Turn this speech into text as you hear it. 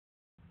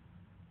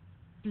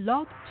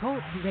Blog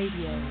Talk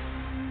Radio.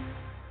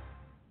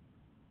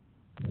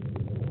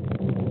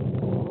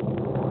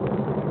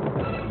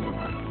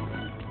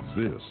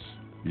 This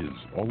is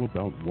All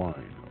About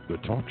Wine, the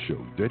talk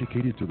show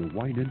dedicated to the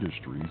wine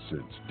industry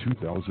since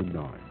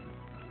 2009,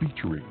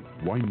 featuring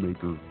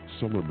winemaker,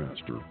 cellar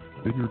master,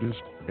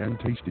 vineyardist, and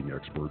tasting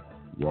expert,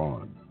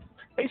 Ron.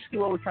 Basically,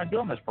 what we're trying to do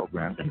on this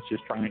program is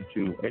just trying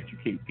to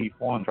educate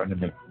people and trying to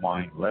make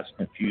wine less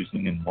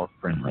confusing and more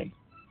friendly.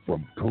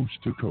 From coast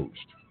to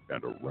coast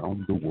and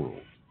around the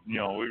world. You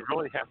know, we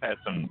really have had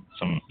some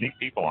neat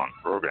people on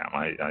the program.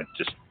 I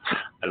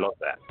love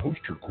that. Post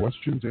your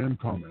questions and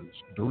comments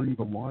during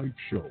the live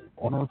show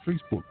on our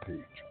Facebook page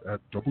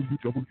at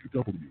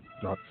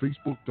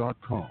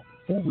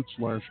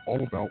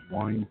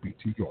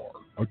www.facebook.com/allaboutwinebtr.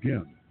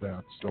 Again,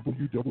 that's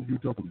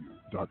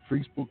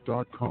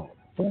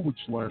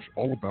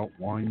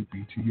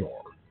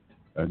www.facebook.com/allaboutwinebtr.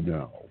 And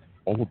now,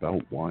 All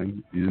About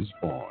Wine is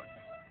on.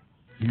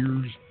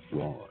 Here's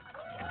Ron.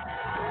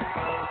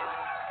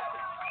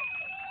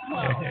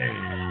 Hey.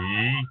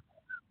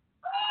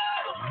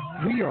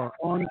 We are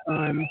on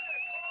time.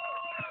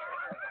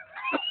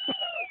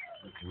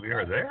 We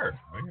are there.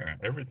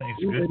 Everything's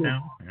good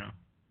now. Yeah.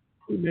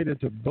 We made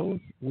it to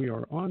both. We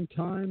are on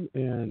time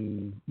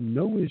and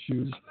no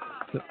issues.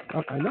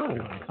 I know.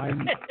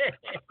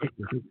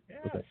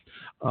 Okay.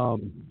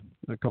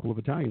 A couple of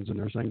Italians in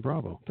there saying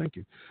bravo. Thank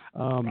you.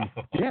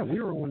 Yeah, we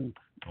are on.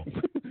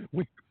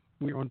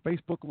 We're on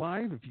Facebook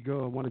Live. If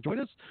you want to join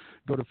us,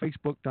 go to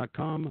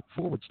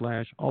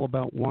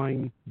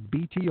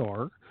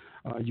facebook.com/allaboutwinebtr.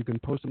 You can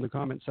post in the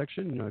comment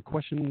section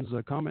questions,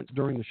 comments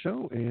during the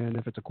show, and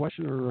if it's a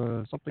question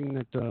or something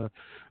that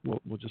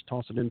we'll just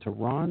toss it into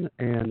Ron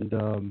and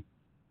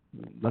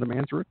let him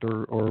answer it,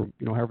 or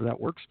however that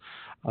works.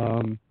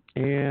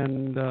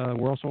 And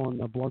we're also on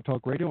Blog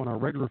Talk Radio on our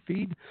regular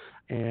feed,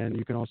 and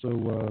you can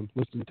also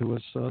listen to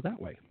us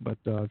that way. But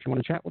if you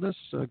want to chat with us,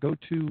 go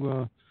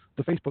to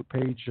the Facebook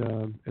page.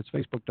 It's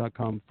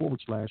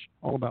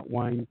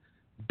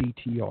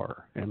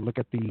facebook.com/allaboutwinebtr, and look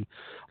at the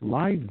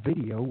live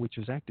video, which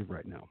is active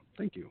right now.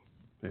 Thank you.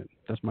 And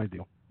that's my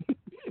deal.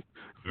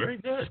 Very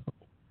good.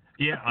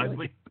 Yeah,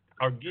 we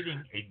are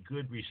getting a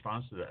good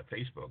response to that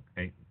Facebook.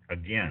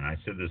 Again, I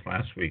said this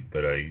last week,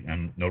 but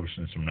I'm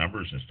noticing some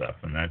numbers and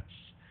stuff, and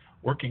that's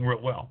working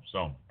real well.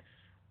 So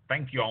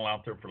thank you all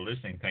out there for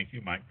listening. Thank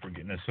you, Mike, for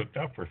getting us hooked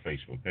up for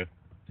Facebook. That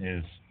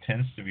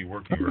tends to be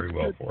working very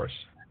well for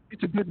us.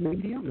 It's a good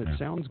medium. It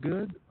sounds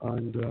good,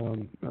 and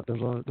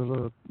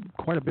there's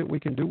quite a bit we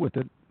can do with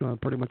it,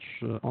 pretty much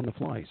on the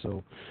fly.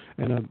 So,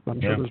 and I'm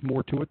sure there's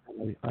more to it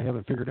I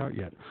haven't figured out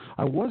yet.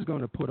 I was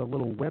going to put a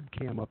little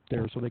webcam up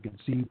there so they can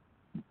see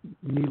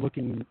me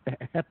looking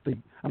at the.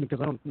 Because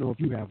I don't know if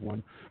you have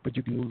one, but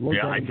you can look.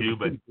 Yeah, I do,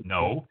 but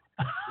no.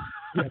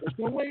 Yeah, there's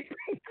no way.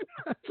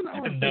 That's not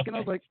what I was thinking. I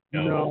was like,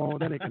 no,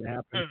 that ain't gonna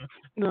happen.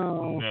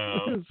 No.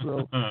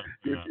 So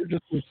you're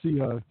just gonna see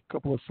a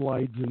couple of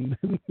slides and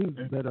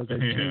that as I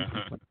change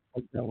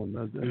like that one.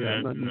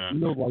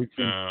 No lights.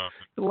 A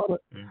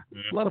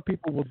lot of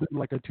people will do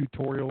like a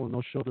tutorial and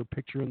they'll show their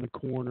picture in the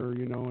corner,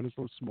 and it's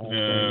a little small thing.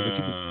 But you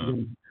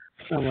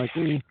can, I'm like,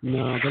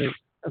 no,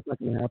 that's not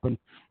gonna happen.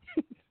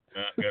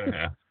 Not gonna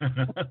happen.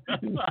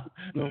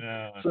 No,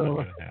 so not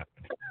gonna happen.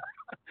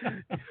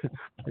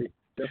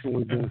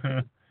 Definitely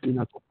do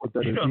not put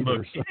that you in don't either,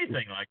 look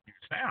anything like you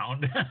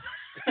sound.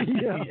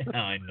 Yeah. Yeah,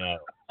 I know.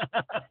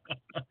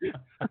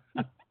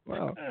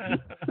 Wow.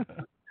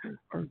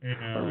 Our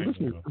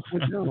listeners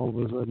went down all of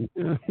a sudden.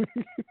 Yeah.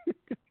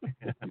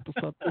 People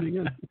stop tuning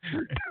in.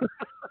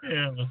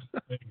 Yeah,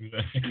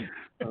 exactly.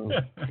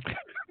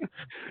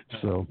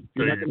 So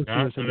you're not going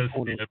to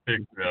see a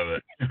picture of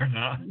it.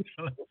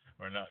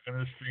 We're not going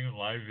to stream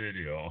live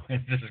video.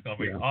 This is going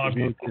to be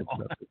audio.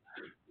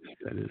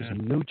 That is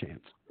no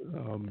chance.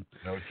 No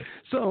chance.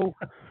 So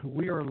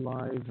we are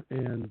live,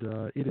 and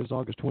it is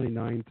August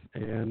 29th,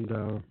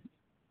 and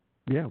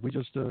we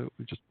just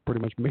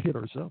pretty much made it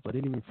ourselves. I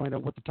didn't even find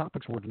out what the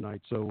topics were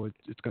tonight, so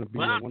it's going to be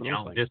one of those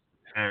things.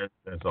 As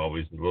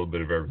always, a little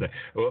bit of everything.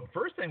 Well,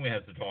 first thing we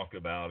have to talk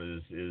about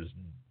is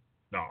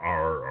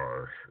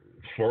our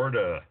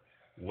Florida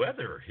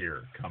weather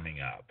here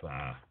coming up.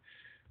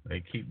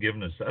 They keep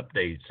giving us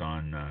updates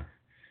on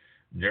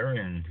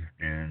Darien,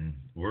 and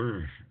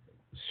we're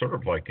sort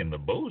of like in the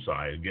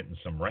bullseye of getting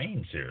some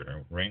rains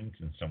here, rains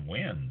and some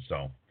wind.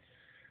 So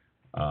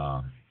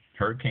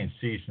hurricane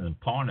season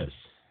upon us,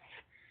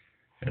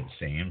 it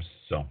seems.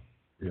 So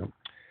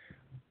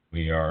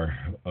we are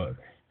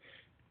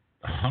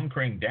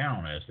hunkering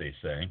down, as they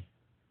say.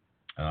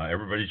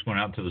 Everybody's going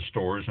out to the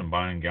stores and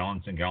buying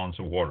gallons and gallons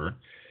of water.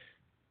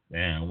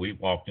 And we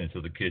walked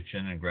into the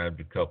kitchen and grabbed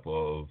a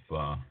couple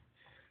of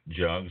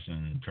jugs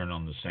and turned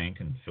on the sink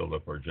and filled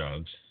up our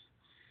jugs.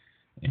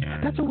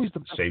 And that's always the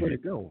best way to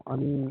go. I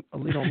mean, a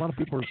lot of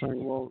people are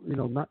saying, well,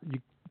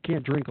 you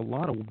can't drink a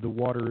lot of the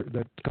water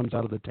that comes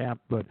out of the tap.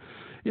 But,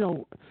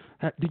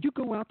 did you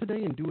go out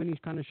today and do any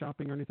kind of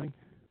shopping or anything?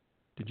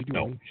 Did you do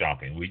no any?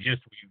 Shopping? We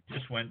just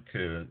went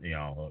to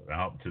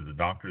out to the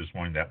doctor this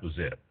morning. That was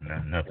it.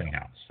 Nothing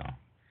else. So.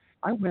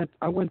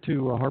 I went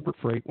to Harbor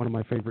Freight, one of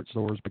my favorite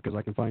stores, because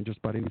I can find just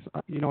about anything.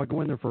 I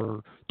go in there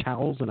for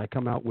towels and I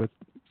come out with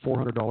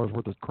 $400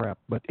 worth of crap.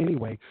 But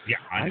anyway, Yeah,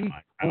 I know.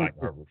 I like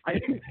Harbor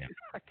Freight.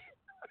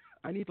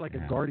 I need like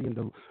Yeah. a guardian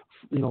to,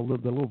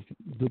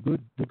 the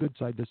good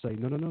side to say,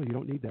 no, you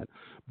don't need that.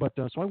 But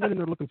so I went in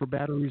there looking for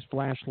batteries,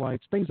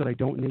 flashlights, things that I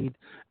don't need,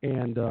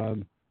 and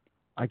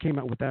I came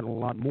out with that and a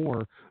lot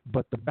more.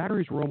 But the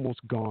batteries were almost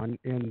gone,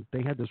 and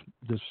they had this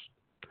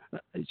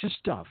it's just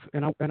stuff.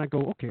 And I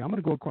go, okay, I'm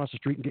going to go across the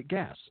street and get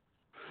gas.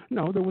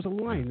 No, there was a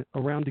line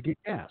around to get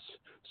gas,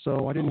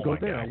 so I didn't go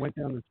there. God. I went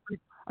down the street.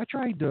 I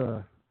tried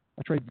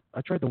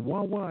the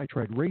Wawa. I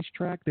tried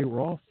Racetrack. They were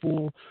all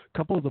full. A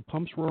couple of the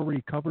pumps were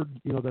already covered.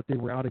 That they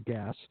were out of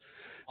gas.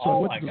 So I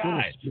went to this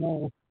little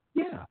small.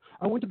 Yeah,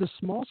 I went to the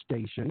small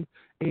station,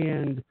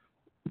 and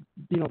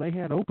they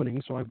had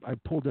openings, so I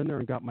pulled in there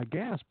and got my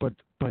gas. But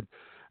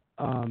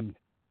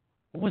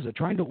what was it?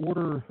 Trying to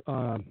order.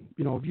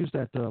 I've used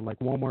that like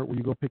Walmart where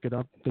you go pick it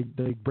up.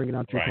 They bring it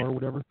out to your car or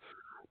whatever.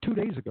 2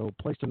 days ago,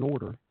 placed an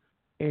order,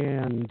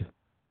 and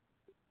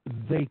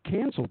they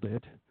canceled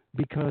it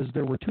because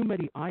there were too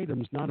many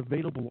items not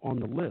available on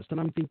the list. And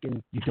I'm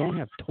thinking, you don't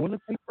have toilet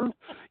paper?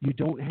 You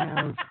don't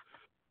have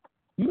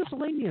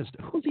miscellaneous.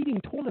 Who's eating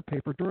toilet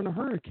paper during a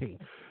hurricane?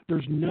 There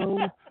was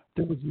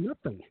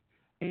nothing.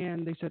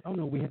 And they said, oh,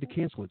 no, we had to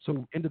cancel it.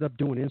 So ended up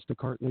doing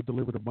Instacart, and they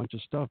delivered a bunch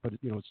of stuff, but,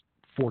 it's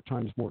 4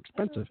 times more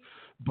expensive.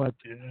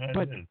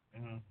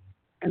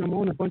 And I'm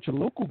on a bunch of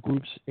local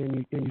groups,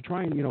 and you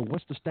try and,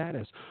 what's the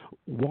status?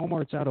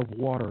 Walmart's out of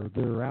water.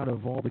 They're out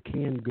of all the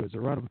canned goods.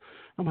 They're out of.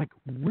 I'm like,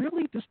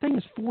 really? This thing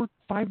is 4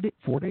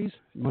 days?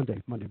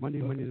 Monday, Sunday,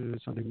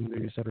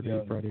 Monday,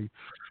 Saturday, Friday.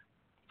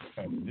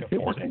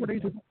 It was 4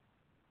 days.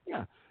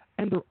 Yeah,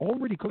 and they're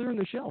already clearing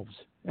the shelves.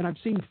 And I've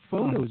seen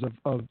photos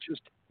of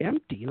just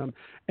empty.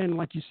 And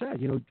like you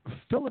said,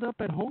 fill it up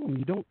at home.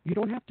 You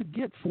don't have to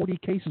get 40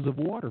 cases of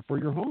water for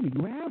your home.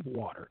 You have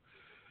water.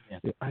 Yeah.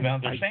 Now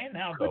they're saying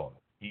now though.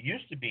 It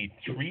used to be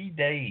 3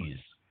 days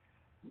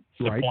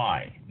supply.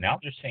 Right. Now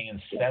they're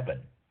saying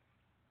 7.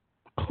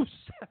 Oh,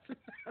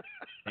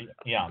 7.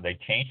 Yeah, they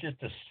changed it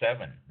to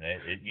 7.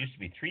 It used to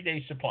be 3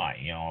 days supply.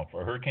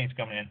 For hurricanes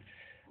coming in,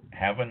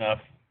 have enough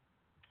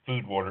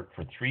food, water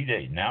for 3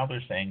 days. Now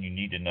they're saying you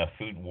need enough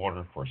food and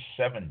water for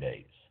 7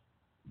 days.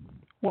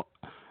 Well,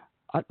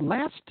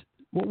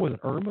 what was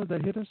it, Irma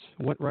that hit us?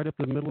 Went right up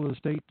the middle of the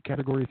state,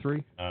 Category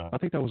 3? I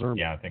think that was Irma.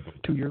 Yeah, I think it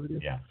was 2 years ago.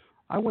 Yeah.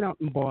 I went out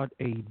and bought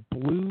a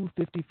blue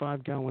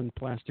 55-gallon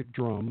plastic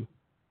drum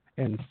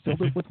and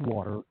filled it with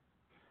water,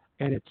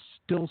 and it's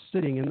still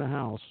sitting in the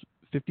house,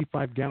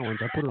 55 gallons.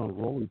 I put it on a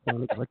rolling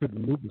pin because I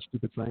couldn't move the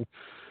stupid thing.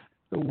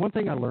 The one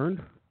thing I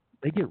learned,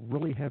 they get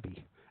really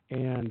heavy,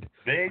 and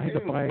I had to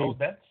buy. Oh,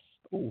 that's.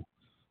 I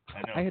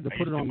know. I had to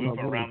put it on move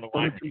around the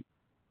winery.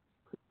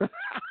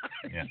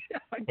 Yeah.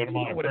 Put them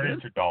on a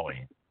furniture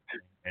dolly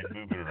and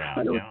move it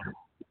around.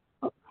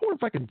 I wonder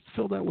if I can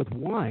fill that with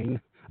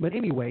wine. But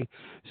anyway,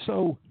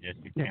 so yes,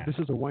 this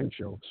is a wine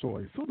show, so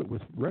I filled it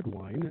with red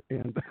wine,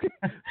 and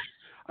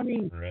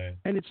right.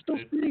 And it's still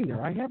sitting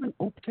there. I haven't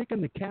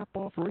taken the cap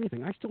off or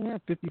anything. I still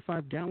have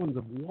 55 gallons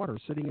of water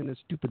sitting in this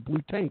stupid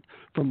blue tank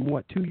from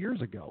 2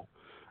 years ago.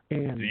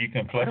 And so you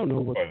can flush the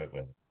toilet with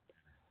it.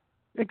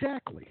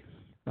 Exactly.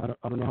 I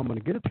don't know how I'm going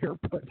to get it there,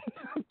 but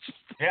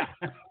yeah.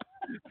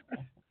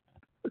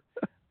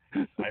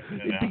 I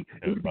put it out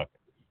to the bucket.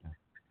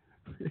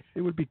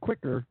 It would be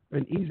quicker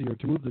and easier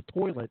to move the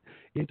toilet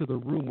into the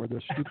room where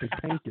the stupid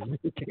tank is.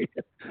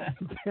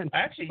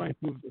 Actually,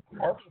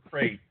 Harbor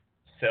Freight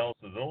sells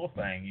a little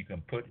thing you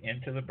can put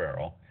into the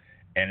barrel,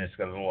 and it's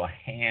got a little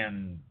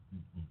hand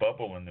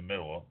bubble in the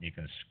middle. You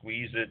can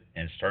squeeze it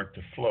and start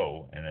to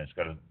flow, and it's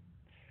got a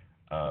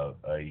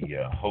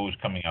hose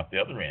coming out the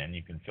other end.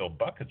 You can fill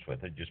buckets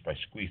with it just by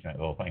squeezing that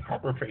little thing.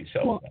 Harbor Freight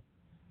sells that.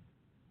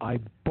 I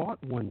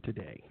bought one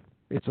today.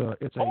 It's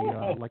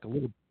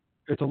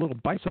a little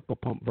bicycle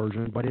pump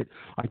version, but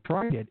I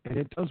tried it, and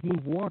it does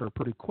move water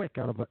pretty quick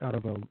out of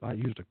a. I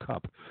used a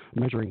cup,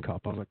 measuring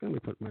cup. I was like, let me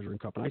put a measuring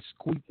cup, and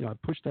I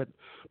pushed that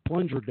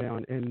plunger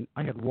down, and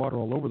I had water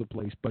all over the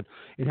place. But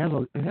it has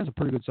a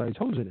pretty good sized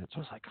hose in it, so I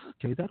was like,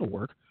 okay, that'll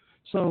work.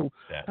 So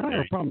I don't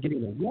have a problem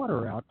getting the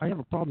water out. I have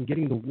a problem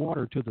getting the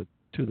water to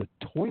the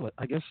toilet.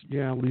 I guess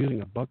I'm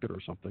using a bucket or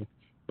something.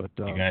 But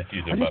you're gonna have to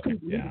use a bucket.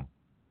 Yeah.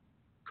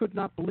 Could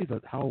not believe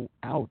it how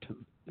out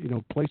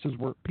places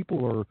where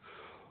people are.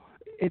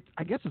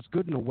 I guess it's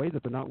good in a way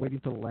that they're not waiting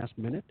till the last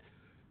minute,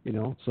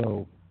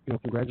 So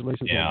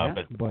congratulations on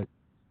that. But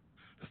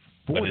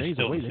 4 days it's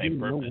still away, the same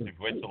purpose. If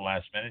you wait till the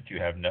last minute, you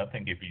have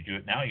nothing. If you do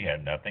it now, you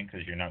have nothing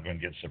because you're not going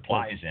to get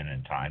supplies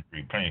in time to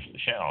replenish the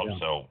shelves. Yeah.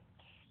 So.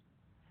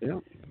 Yeah.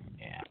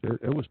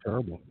 It was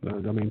terrible.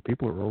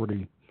 People are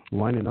already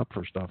lining up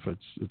for stuff.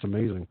 It's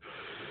amazing.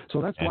 So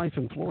that's life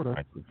in Florida.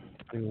 That's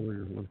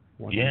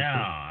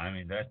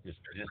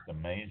just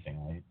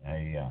amazing.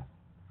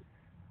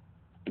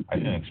 I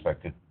didn't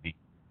expect it to be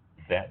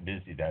that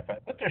busy that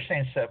fast, but they're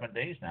saying 7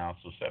 days now,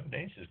 so 7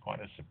 days is quite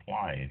a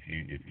supply if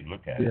you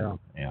look at it.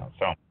 Yeah.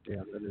 So.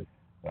 Yeah. That is.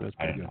 That's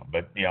I pretty don't good. know.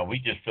 But, yeah, we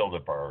just filled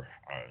up our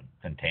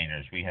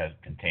containers. We had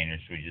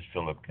containers. We just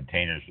filled up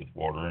containers with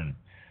water and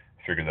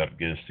figured that would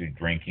get us through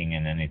drinking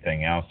and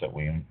anything else that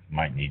we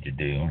might need to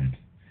do.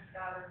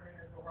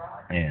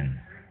 And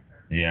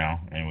yeah,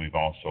 and we've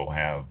also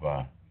have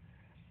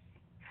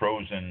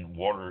frozen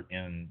water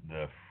in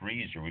the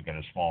freezer. We've got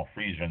a small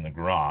freezer in the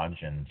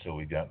garage, and so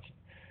we got,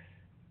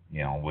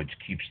 which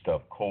keeps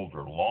stuff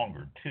colder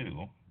longer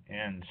too.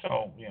 And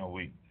so,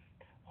 we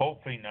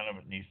hopefully none of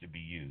it needs to be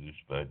used,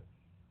 but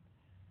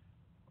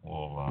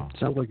we'll.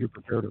 Sounds like you're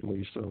prepared at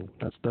least, so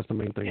that's the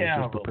main thing. Yeah,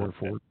 is just prepare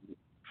for it.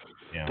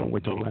 Yeah, Don't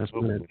wait till the last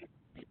minute.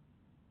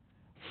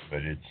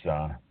 But it's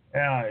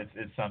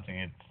it's something.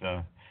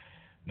 It's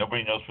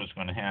nobody knows what's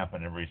going to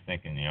happen. Everybody's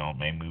thinking, it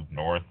may move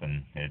north,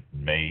 and it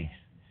may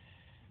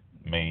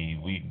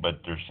but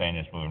they're saying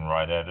it's moving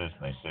right at us,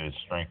 and they say it's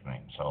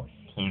strengthening. So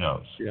who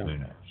knows? Yeah. Who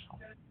knows?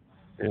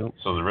 Yeah.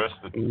 So the rest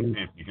of the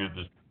if you hear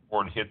this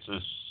report hits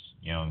us,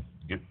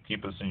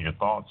 keep us in your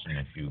thoughts, and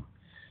if you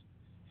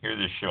hear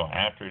this show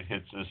after it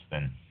hits us,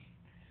 then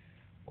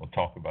we'll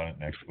talk about it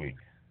next week.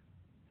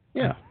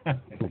 Yeah.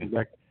 We'll be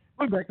back.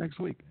 We'll be back next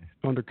week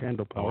under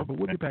candle power, but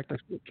we'll be back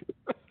next week.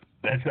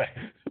 That's right.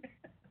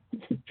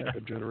 Back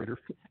a generator.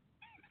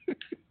 In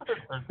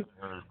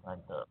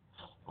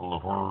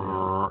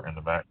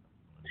the back.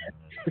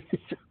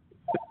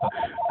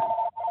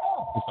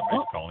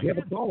 Somebody's calling. We have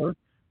a caller.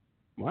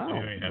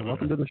 Wow.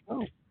 Welcome to the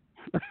show.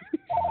 No,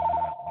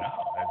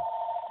 that's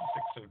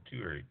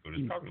 602 area code.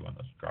 It's probably one of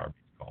those garbage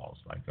calls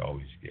like I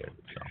always get. So,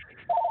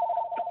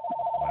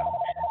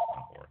 well, it's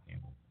not working.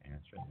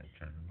 Answer and then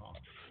turn it off.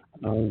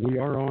 We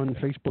are on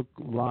Facebook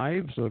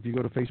Live, so if you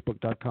go to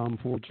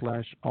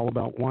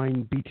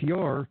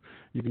facebook.com/allaboutwinebtr,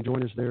 you can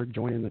join us there,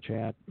 join in the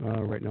chat.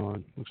 Right now,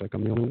 it looks like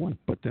I'm the only one,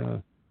 but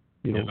let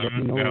me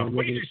know.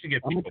 We used to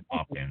get people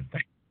pop in.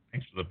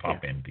 Thanks for the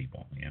pop in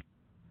people. Yeah.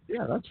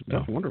 Yeah, that's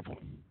wonderful.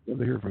 Love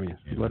to hear from you.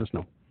 Yeah. Let us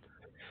know.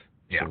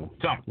 Yeah.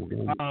 So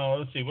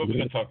let's see what we're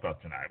going to talk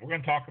about tonight. We're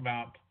going to talk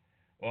about.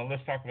 Well,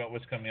 let's talk about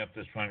what's coming up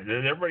this Sunday.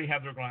 Did everybody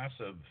have their glass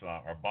of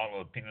our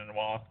bottle of Pinot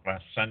Noir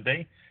last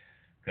Sunday?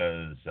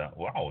 Because,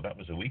 wow, that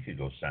was a week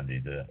ago Sunday.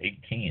 The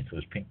 18th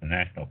was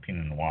National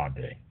Pinot Noir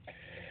Day.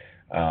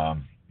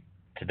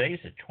 Today's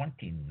the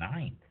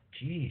 29th.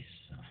 Jeez.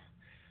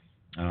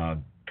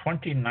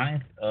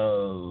 29th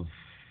of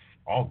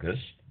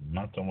August.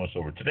 Month's almost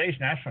over. Today's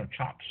National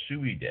Chop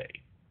Suey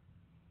Day.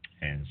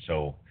 And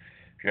so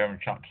if you're having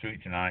chop suey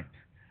tonight,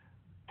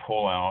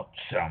 pull out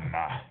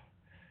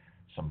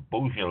some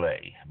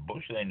Beaujolais.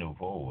 Beaujolais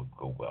Nouveau would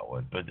go well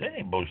with, but it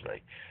ain't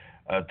Beaujolais.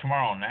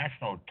 Tomorrow,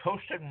 National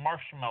Toasted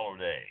Marshmallow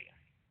Day.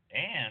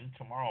 And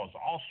tomorrow is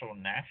also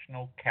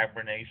National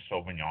Cabernet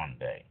Sauvignon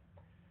Day.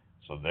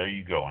 So there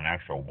you go, an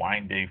actual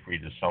wine day for you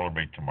to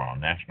celebrate tomorrow,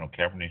 National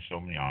Cabernet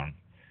Sauvignon.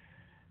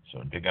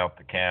 So dig out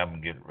the cab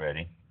and get it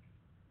ready.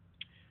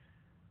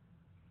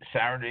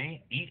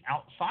 Saturday, Eat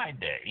Outside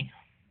Day,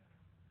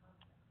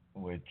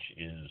 which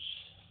is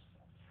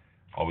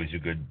always a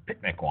good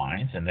picnic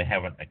wines, and they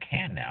have it in a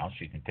can now, so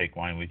you can take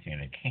wine with you in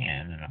a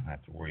can and not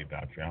have to worry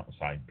about your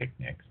outside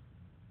picnics.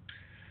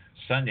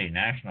 Sunday,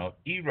 National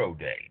Gyro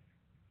Day.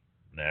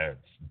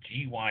 That's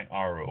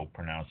Gyro,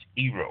 pronounced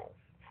Gyro,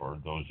 for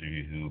those of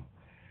you who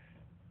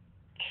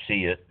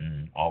see it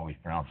and always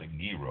pronounce it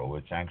gyro.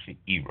 It's actually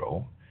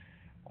gyro.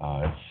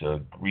 It's a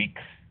Greek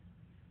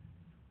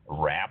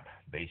wrap,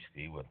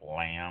 basically, with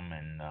lamb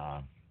and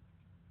I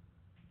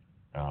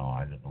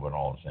don't know what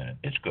all is in it.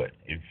 It's good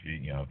if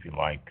you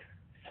like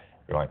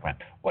lamb.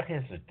 What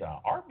is it?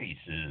 Arby's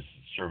is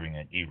serving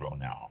a gyro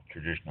now,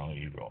 traditional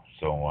gyro.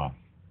 So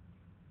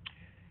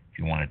if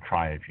you want to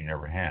try it, if you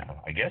never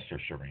have, I guess they're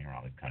serving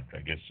around the country.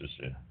 I guess it's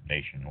a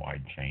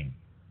nationwide chain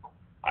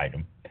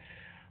item.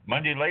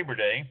 Monday, Labor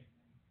Day,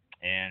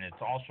 and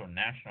it's also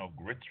National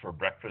Grits for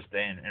Breakfast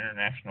Day and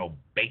International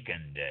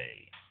Bacon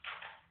Day.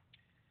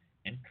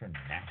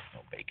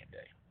 International Bacon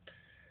Day.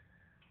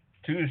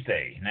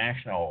 Tuesday,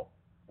 National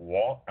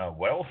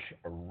Welsh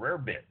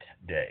Rarebit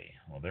Day.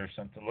 Well, there's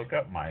something to look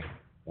up, Mike.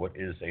 What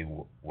is a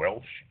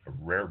Welsh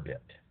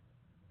Rarebit?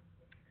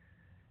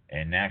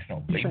 And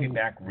National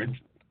Babyback Ribs.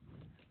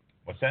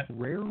 What's that?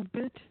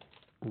 Rarebit?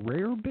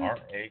 Rarebit?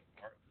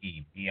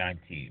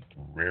 R-A-R-E-B-I-T.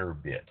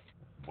 Rarebit.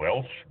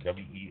 Welsh,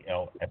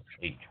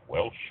 W-E-L-S-H.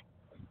 Welsh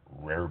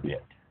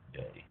Rarebit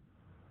Day.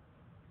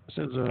 It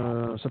says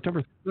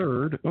September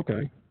 3rd.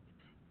 Okay.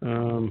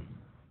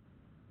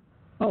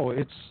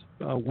 It's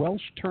a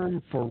Welsh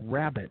term for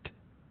rabbit.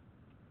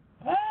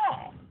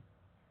 Oh.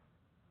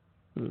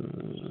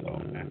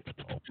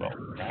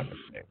 Rabbit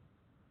Day.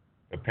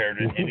 Prepared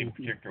in any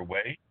particular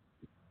way?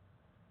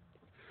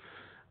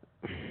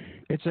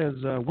 It says,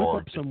 whip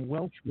up some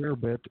Welsh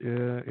rarebit.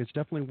 It's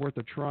definitely worth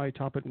a try.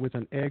 Top it with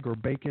an egg or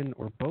bacon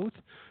or both.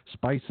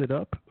 Spice it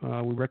up.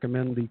 We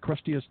recommend the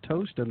crustiest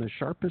toast and the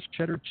sharpest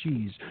cheddar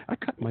cheese. I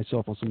cut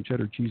myself on some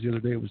cheddar cheese the other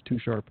day. It was too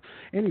sharp.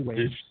 Anyway.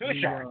 It's too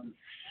sharp.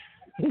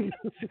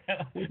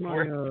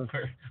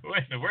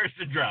 Where's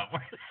the drum?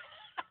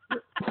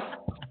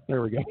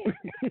 There we go.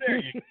 There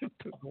you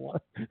go.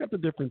 That's a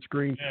different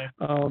screen. Yeah.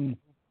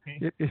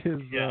 It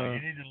is. Yeah, you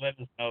need to let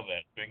us know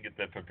that so we can get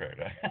that prepared.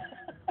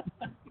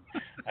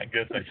 I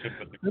guess I should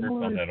put the curve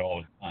on that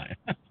all the time.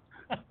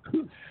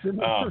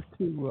 Similar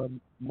to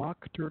mock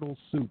turtle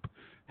soup,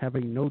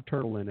 having no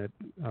turtle in it.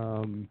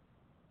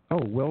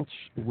 Welsh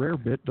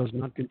rarebit does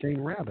not contain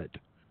rabbit.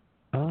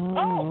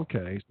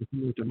 Okay. So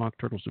similar to mock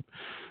turtle soup.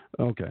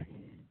 Okay.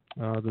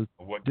 The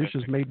dish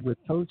is made with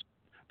toast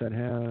that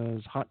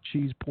has hot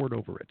cheese poured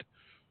over it.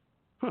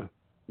 Huh.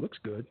 Looks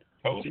good.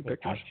 Toast with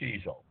hot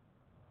cheese over.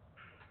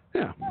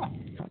 Yeah.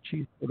 Hot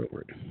cheese poured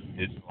over it.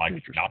 It's like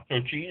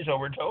nacho cheese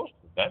over toast?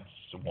 That's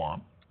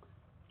warm.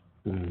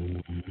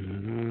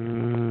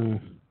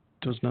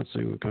 Does not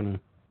say what kind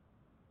of.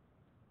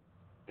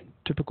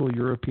 Typical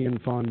European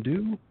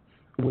fondue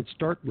would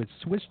start with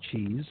Swiss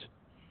cheese,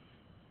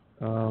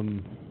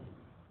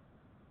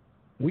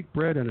 wheat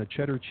bread, and a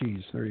cheddar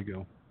cheese. There you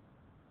go.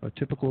 A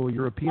typical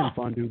European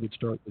fondue would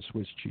start with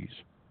Swiss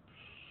cheese.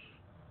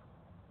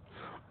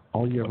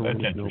 All you ever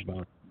wanted to know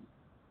about.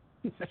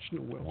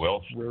 National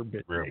Welsh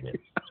rarebit.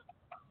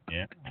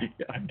 Yeah,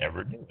 I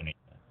never knew anything.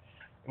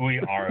 We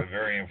are a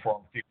very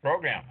informative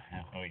program.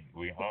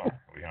 We are.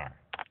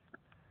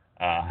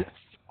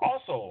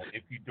 Also,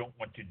 if you don't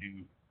want to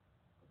do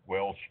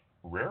Welsh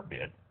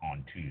rarebit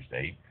on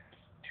Tuesday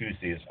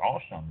is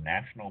also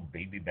National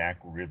Baby Back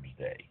Ribs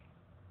Day.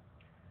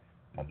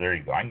 Now, there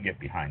you go. I can get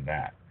behind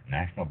that.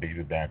 National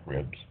Baby Back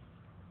Ribs.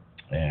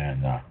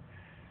 And a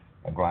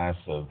glass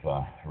of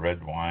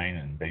red wine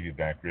and baby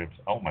back ribs.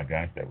 Oh, my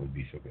gosh, that would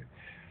be so good.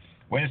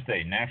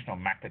 Wednesday, National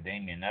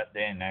Macadamia Nut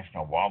Day and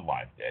National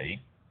Wildlife Day.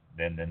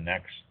 Then the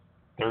next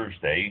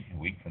Thursday, a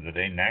week from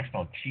today,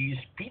 National Cheese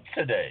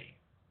Pizza Day.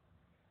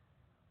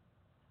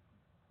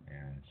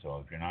 And so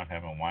if you're not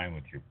having wine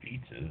with your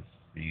pizzas,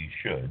 you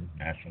should.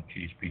 National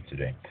Cheese Pizza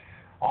Day.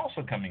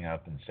 Also coming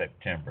up in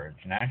September,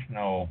 it's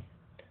National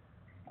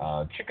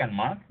Chicken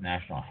Month,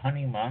 National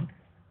Honey Month,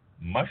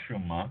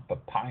 Mushroom Month,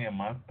 Papaya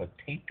Month,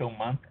 Potato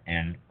Month,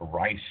 and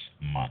Rice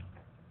Month.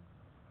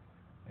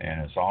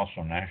 And it's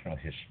also National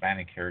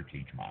Hispanic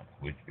Heritage Month,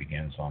 which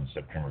begins on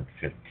September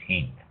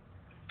 15th.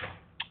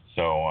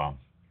 So,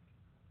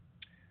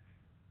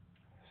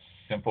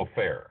 simple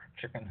fare.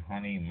 Chicken,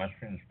 honey,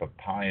 mushrooms,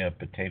 papaya,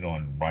 potato,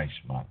 and rice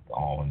month,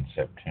 all in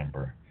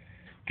September.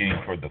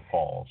 Getting toward the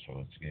fall, so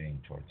it's getting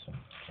towards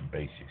some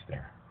basics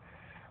there.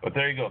 But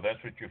there you go.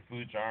 That's what your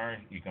foods are.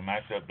 You can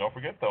match up. Don't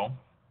forget, though,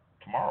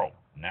 tomorrow,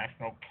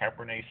 National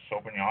Cabernet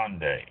Sauvignon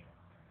Day.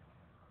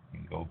 You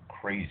can go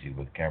crazy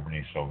with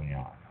Cabernet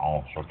Sauvignon.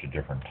 All sorts of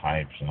different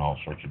types and all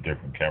sorts of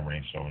different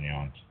Cabernet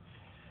Sauvignons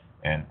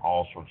and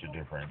all sorts of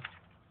different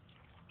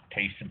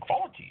tastes and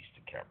qualities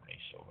to Cabernet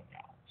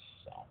Sauvignons.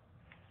 So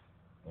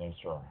those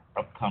are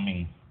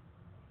upcoming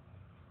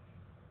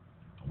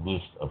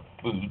list of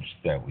foods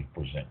that we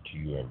present to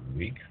you every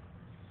week.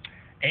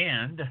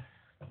 And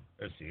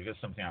let's see, we got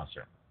something else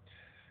here.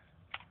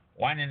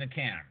 Wine in a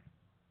can.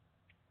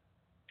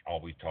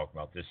 Always talk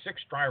about this.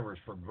 6 drivers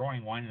for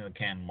growing wine in a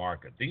can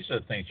market. These are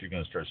the things you're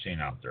going to start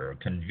seeing out there.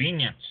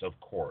 Convenience, of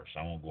course.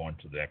 I won't go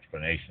into the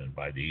explanations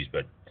by these,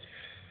 but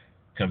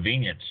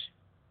convenience.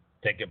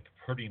 Take it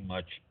pretty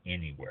much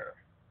anywhere.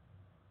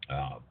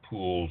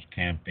 Pools,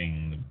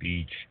 camping, the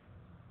beach.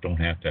 Don't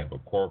have to have a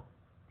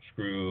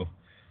corkscrew.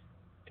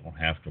 Don't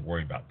have to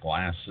worry about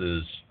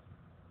glasses.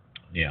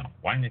 Yeah,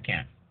 wine in a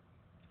can.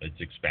 It's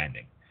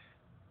expanding.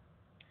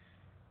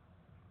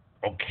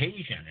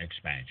 Occasion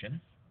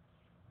expansion.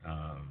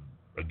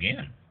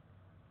 Again,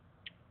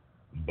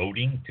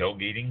 boating,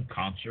 tailgating,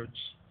 concerts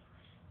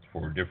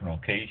for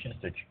different occasions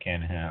that you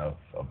can have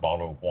a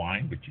bottle of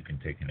wine, but you can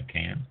take in a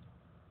can.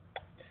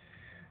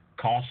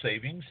 Cost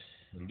savings,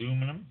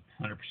 aluminum,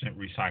 100%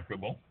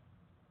 recyclable.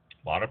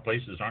 A lot of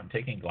places aren't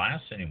taking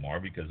glass anymore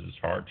because it's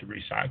hard to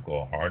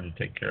recycle, hard to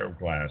take care of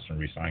glass and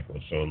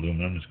recycle, so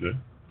aluminum is good.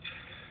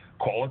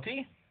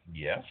 Quality,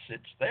 yes,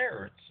 it's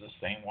there. It's the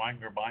same wine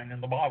you're buying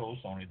in the bottles,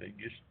 only they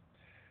just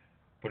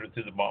put it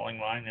through the bottling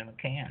line in a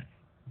can.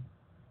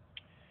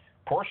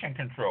 Portion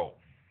control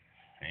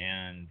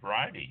and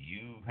variety.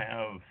 You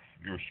have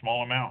your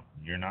small amount.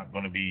 You're not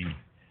going to be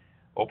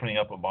opening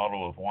up a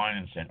bottle of wine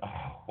and saying,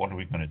 oh, what are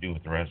we going to do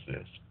with the rest of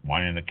this?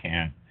 Wine in a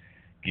can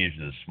gives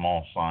you the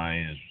small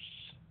size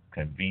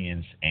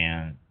convenience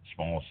and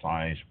small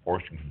size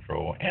portion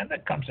control, and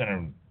that comes in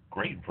a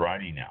great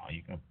variety now.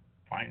 You can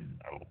find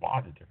a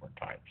lot of different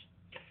types.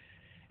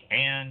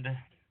 And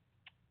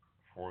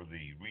for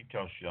the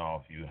retail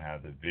shelf, you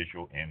have the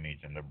visual image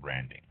and the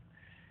branding.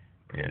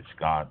 It's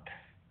got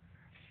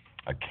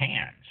a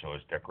can, so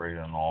it's decorated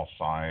on all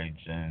sides,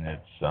 and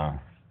it's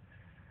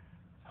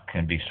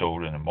can be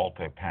sold in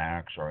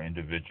multi-packs or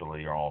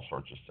individually or all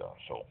sorts of stuff.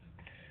 So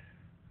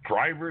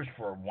drivers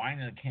for wine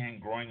in a can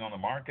growing on the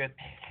market,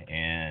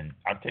 and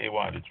I'll tell you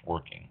what, it's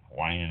working.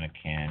 Wine in a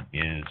can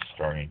is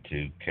starting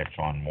to catch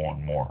on more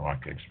and more.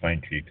 Like I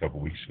explained to you a couple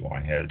weeks ago,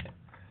 I had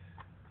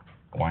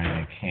wine in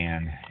a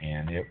can,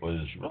 and it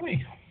was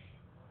really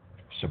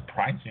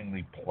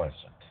surprisingly pleasant.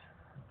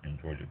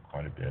 Enjoyed it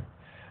quite a bit.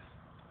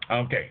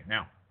 Okay,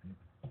 now,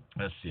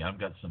 let's see. I've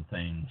got some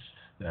things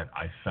that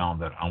I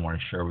found that I want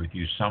to share with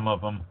you. Some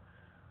of them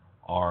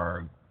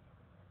are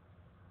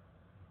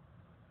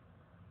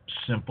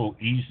simple,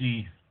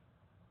 easy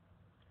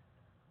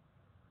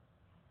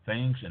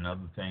things, and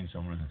other things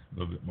I'm going to a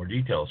little bit more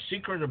detail.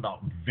 Secret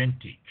about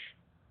vintage.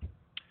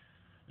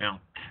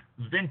 Now,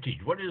 vintage.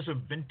 What is a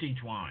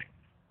vintage wine?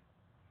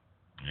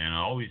 And I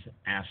always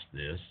ask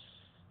this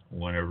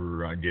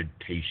whenever I did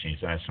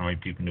tastings. I asked how many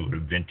people knew what a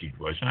vintage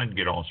was, and I'd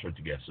get all sorts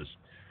of guesses.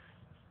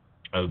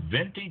 A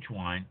vintage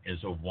wine is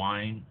a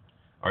wine,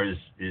 or is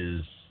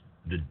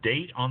the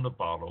date on the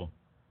bottle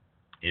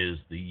is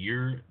the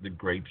year the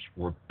grapes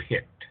were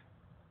picked.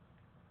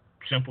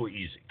 Simple,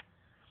 easy.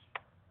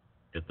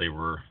 If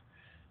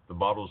the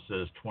bottle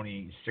says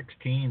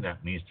 2016,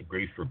 that means the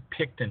grapes were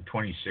picked in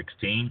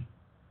 2016.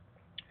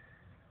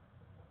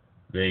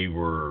 They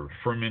were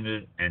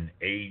fermented and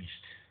aged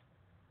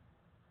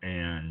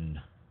and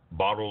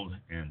bottled,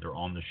 and they're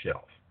on the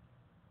shelf.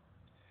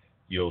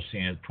 You'll see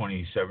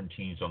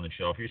 2017s on the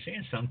shelf. You're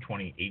seeing some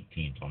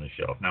 2018s on the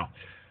shelf. Now,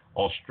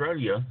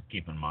 Australia,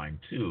 keep in mind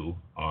too,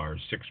 are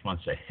 6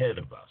 months ahead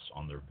of us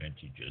on their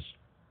vintages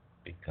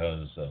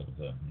because of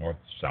the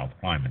north-south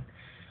climate.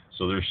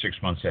 So they're 6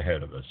 months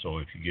ahead of us. So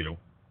if you get a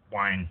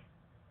wine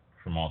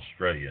from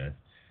Australia,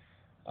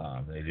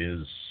 it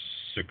is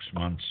 6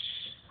 months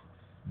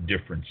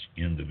difference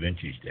in the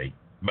vintage date.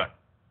 But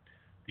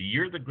the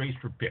year the grapes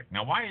were picked.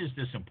 Now, why is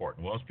this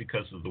important? Well, it's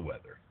because of the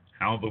weather,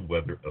 how the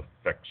weather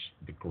affects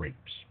the grapes.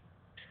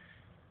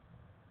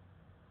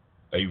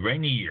 A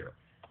rainy year.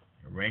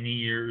 Rainy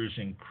years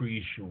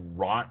increase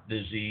rot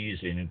disease.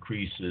 It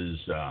increases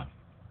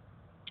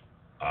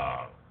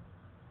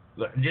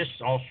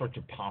just all sorts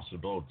of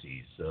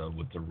possibilities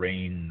with the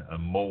rain.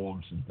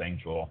 Molds and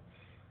things will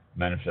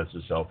manifest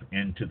itself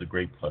into the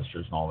grape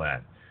clusters and all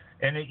that.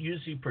 And it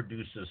usually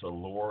produces a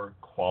lower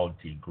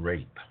quality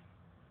grape.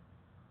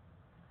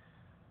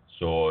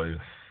 So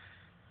if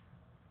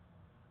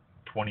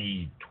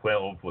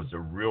 2012 was a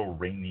real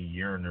rainy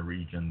year in the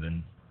region,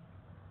 then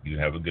you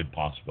have a good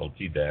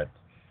possibility that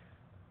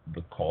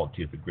the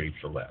quality of the grapes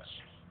are less.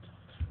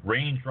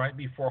 Rains right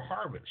before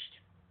harvest.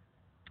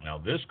 Now,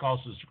 this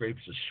causes the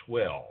grapes to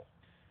swell.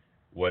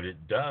 What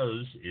it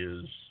does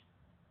is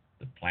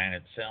the plant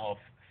itself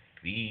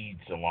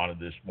feeds a lot of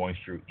this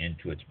moisture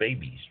into its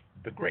babies,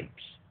 the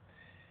grapes.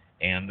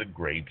 And the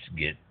grapes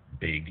get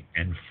big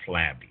and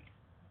flabby.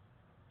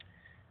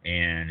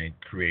 And it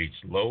creates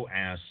low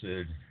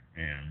acid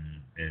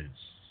and it's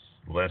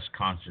less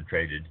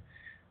concentrated,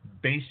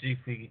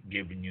 basically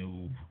giving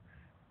you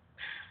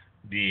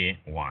the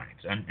wines,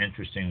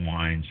 uninteresting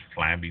wines,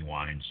 flabby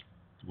wines,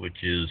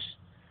 which is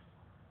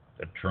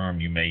a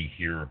term you may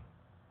hear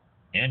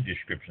in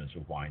descriptions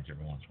of wines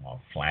every once in a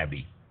while,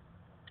 flabby.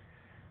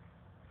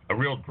 A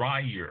real dry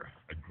year,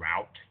 a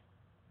drought,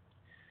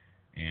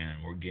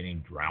 and we're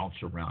getting droughts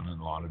around in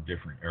a lot of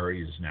different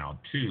areas now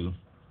too.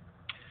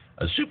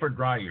 A super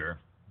dry year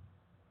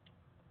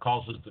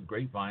causes the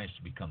grapevines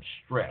to become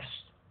stressed,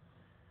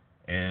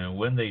 and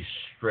when they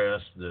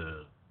stress,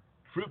 the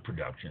fruit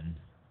production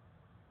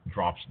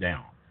drops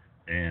down,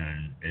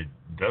 and it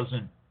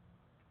doesn't,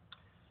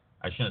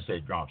 I shouldn't say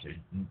it drops,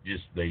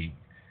 they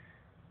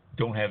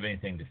don't have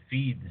anything to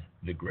feed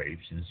the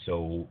grapes, and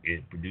so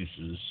it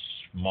produces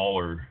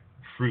smaller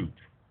fruit.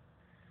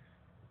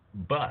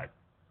 But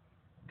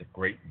the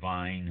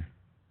grapevine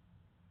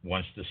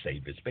wants to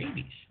save its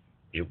babies.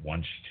 It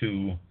wants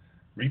to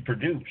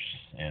reproduce,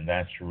 and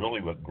that's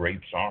really what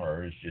grapes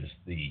are, is just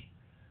the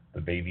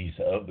babies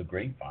of the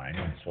grapevine,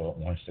 and so it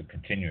wants to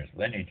continue its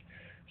lineage.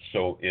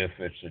 So if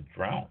it's a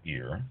drought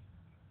year,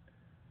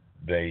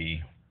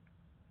 they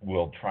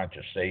will try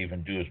to save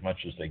and do as much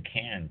as they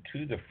can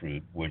to the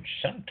fruit, which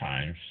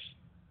sometimes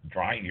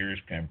dry years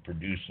can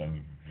produce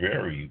some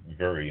very,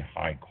 very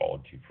high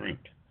quality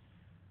fruit,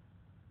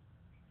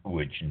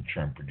 which in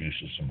turn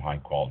produces some high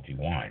quality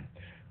wine.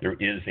 There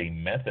is a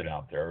method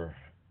out there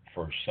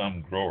for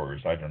some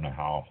growers. I don't know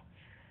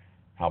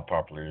how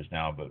popular it is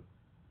now, but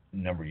a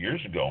number of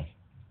years ago,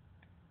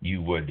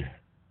 you would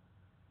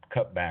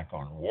cut back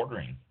on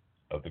watering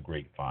of the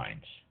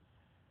grapevines,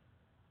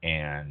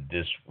 and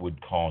this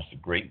would cause the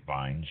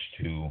grapevines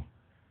to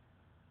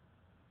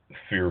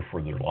fear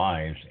for their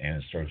lives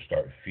and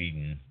start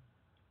feeding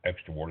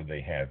extra water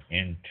they have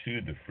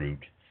into the fruit,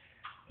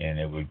 and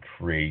it would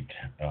create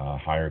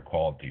higher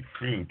quality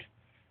fruit.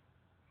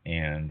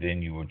 And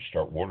then you would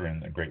start watering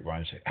the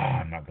grapevine and say,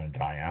 I'm not going to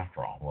die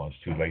after all. Well, it's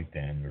too late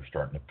then. You're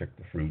starting to pick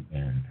the fruit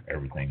and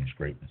everything is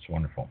great. It's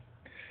wonderful.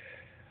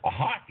 A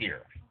hot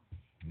year.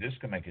 This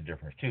can make a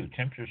difference too.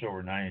 Temperatures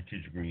over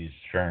 92 degrees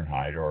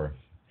Fahrenheit or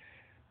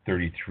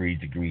 33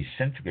 degrees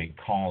centigrade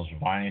cause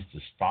vines to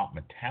stop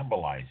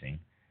metabolizing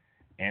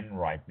and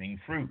ripening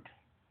fruit.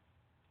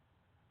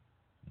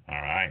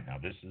 All right, now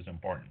this is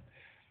important.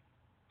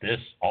 This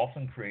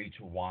often creates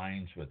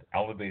wines with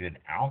elevated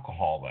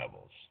alcohol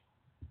levels,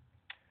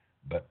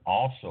 but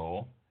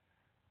also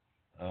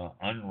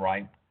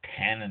unripe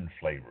tannin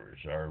flavors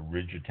or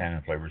rigid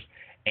tannin flavors,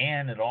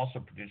 and it also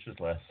produces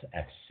less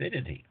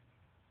acidity.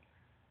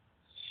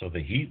 So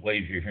the heat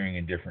waves you're hearing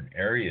in different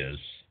areas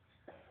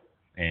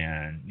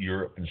and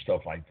Europe and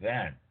stuff like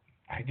that,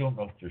 I don't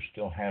know if they're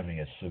still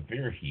having a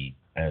severe heat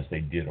as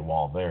they did a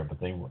while there, but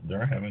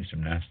they're having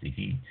some nasty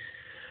heat.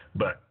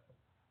 But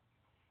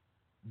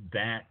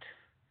that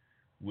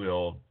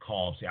will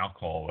cause the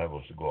alcohol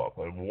levels to go up.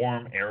 But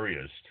warm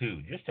areas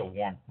too, just a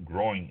warm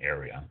growing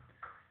area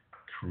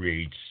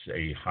creates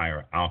a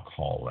higher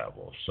alcohol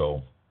level.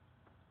 So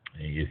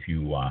if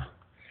you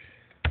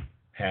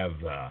have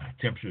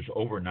temperatures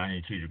over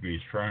 92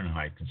 degrees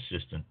Fahrenheit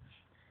consistent,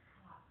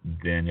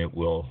 then it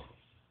will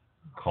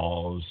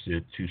cause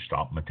it to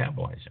stop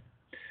metabolizing.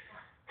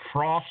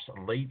 Frost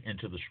late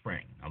into the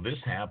spring. Now this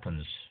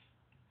happens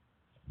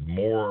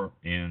more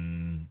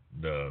in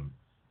the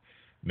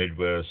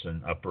Midwest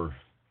and upper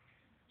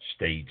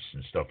states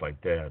and stuff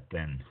like that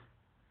than,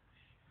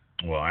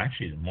 well,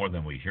 actually more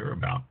than we hear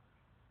about.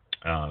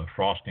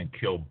 Frost can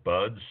kill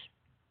buds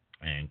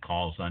and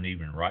cause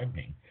uneven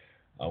ripening.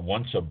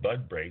 Once a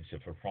bud breaks,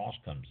 if a frost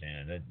comes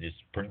in, it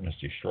pretty much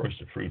destroys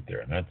the fruit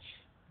there, and that's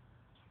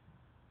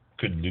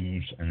could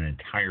lose an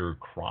entire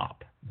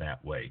crop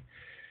that way.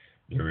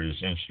 There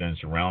is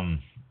incidents around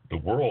the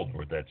world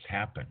where that's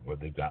happened, where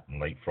they've gotten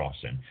late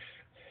frost in.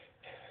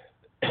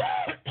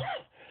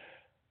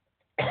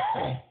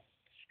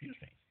 Excuse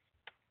me.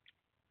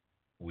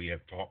 We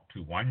have talked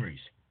to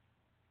wineries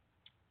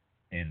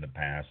in the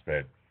past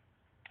that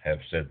have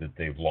said that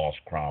they've lost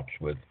crops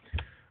with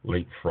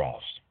late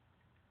frost.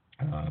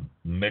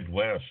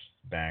 Midwest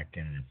back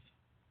in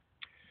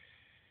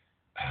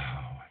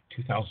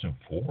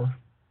 2004,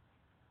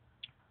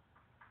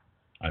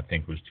 I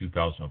think it was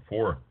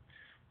 2004,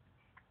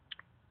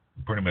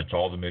 pretty much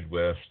all the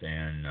Midwest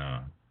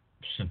and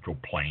Central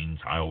Plains,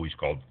 I always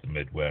called it the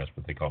Midwest,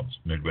 but they call it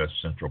Midwest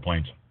Central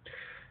Plains,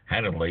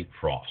 had a late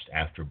frost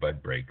after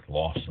bud break,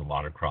 lost a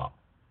lot of crop.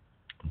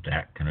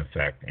 That can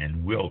affect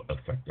and will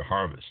affect the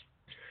harvest.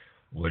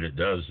 What it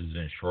does is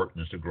it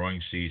shortens the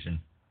growing season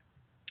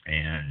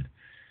and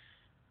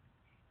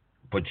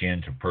puts you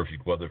into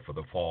perfect weather for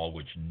the fall,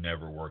 which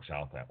never works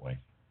out that way.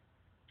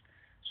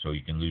 So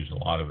you can lose a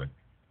lot of it.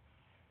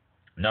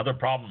 Another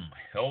problem,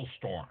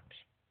 hailstorms.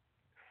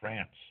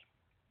 France,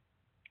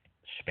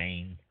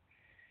 Spain,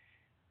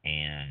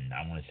 and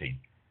I want to say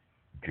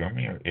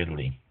Germany or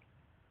Italy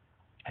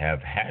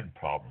have had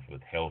problems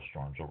with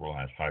hailstorms over the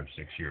last 5 or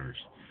 6 years.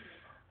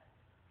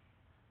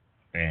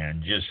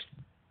 And just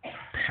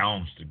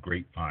pounds the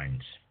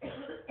grapevines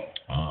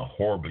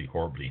horribly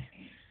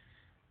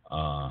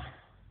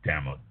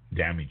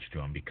damage to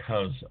them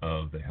because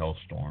of the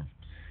hailstorm.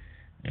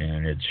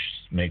 And it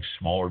makes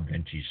smaller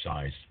vintage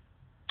size.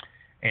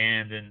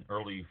 And in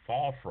early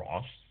fall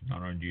frost,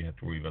 not only do you have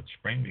to worry about the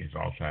spring, you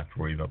also have to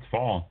worry about the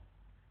fall.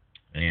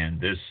 And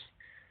this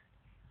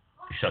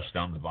shuts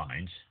down the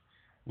vines,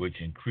 which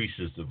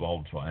increases the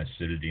volatile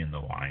acidity in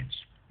the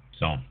vines.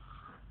 So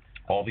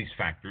all these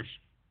factors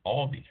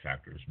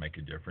make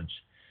a difference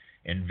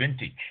in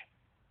vintage.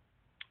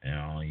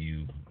 Now,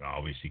 you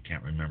obviously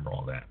can't remember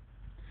all that.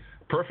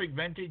 Perfect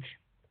vintage,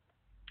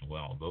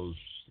 well, those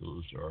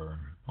are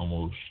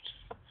almost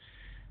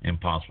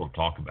impossible to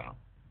talk about.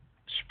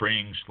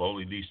 Spring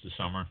slowly leads to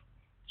summer.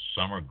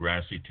 Summer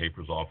grassy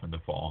tapers off in the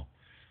fall.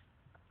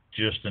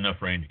 Just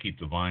enough rain to keep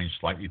the vines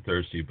slightly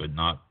thirsty, but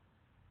not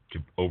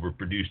to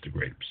overproduce the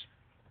grapes.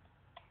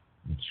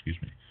 Excuse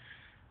me.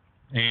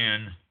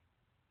 And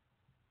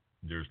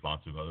there's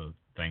lots of other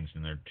things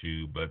in there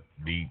too, but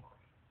the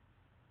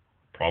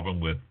problem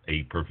with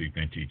a perfect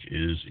vintage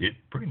is it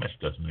pretty much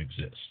doesn't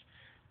exist.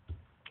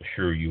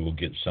 Sure, you will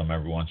get some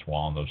every once in a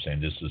while, and they'll say,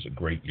 this is a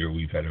great year,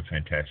 we've had a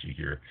fantastic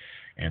year,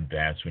 and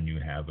that's when you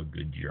have a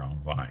good year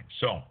on vine.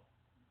 So,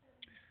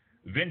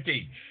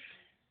 vintage,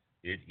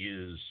 it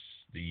is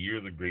the year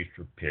the grapes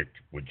were picked,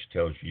 which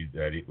tells you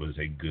that it was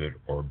a good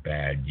or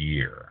bad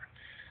year.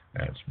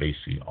 That's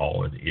basically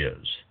all it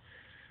is.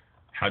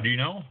 How do you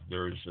know?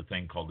 There's a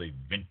thing called a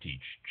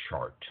vintage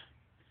chart.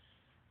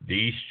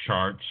 These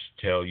charts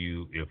tell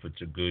you if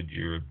it's a good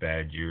year or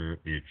bad year,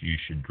 if you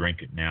should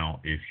drink it now,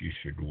 if you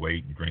should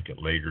wait and drink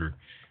it later,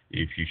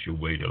 if you should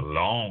wait a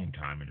long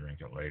time and drink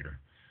it later.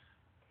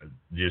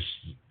 This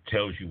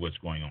tells you what's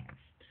going on.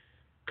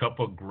 A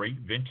couple of great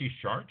vintage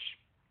charts.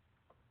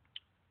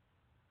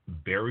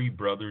 Berry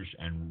Brothers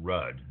and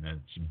Rudd.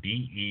 That's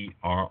BERRY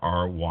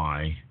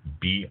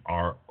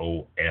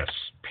BROS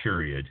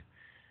period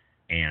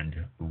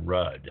and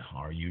Rudd,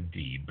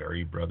 RUD,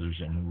 Berry Brothers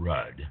and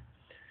Rudd.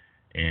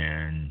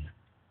 And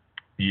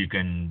you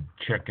can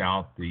check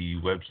out the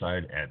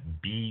website at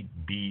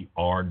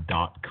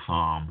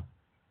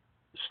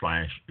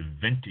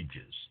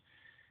bbr.com/vintages,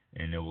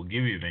 and it will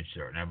give you a vintage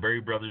chart. Now, Berry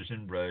Brothers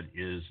and Rudd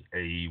is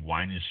a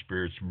wine and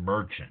spirits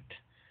merchant,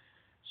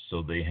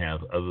 so they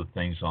have other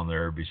things on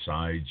there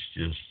besides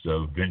just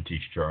a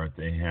vintage chart.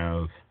 They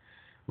have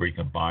where you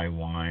can buy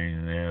wine,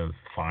 and they have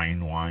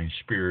fine wine,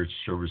 spirits,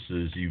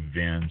 services,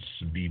 events,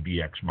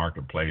 BBX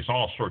Marketplace,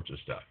 all sorts of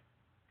stuff.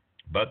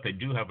 But they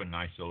do have a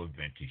nice little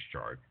vintage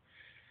chart.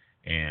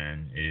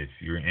 And if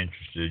you're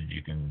interested,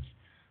 you can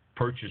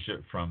purchase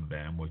it from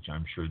them, which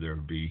I'm sure there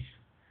will be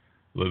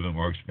a little bit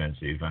more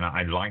expensive. And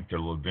I like their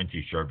little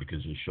vintage chart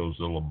because it shows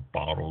little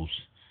bottles.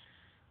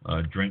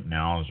 Drink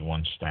now is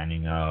one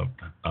standing up.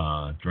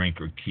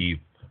 Drink or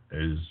keep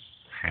is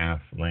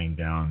half laying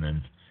down,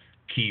 and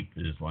keep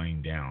is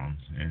laying down.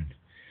 And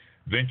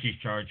vintage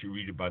charts, you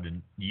read about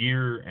the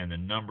year and the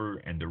number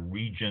and the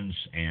regions,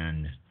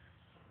 and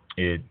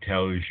it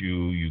tells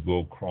you go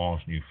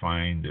across and you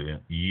find the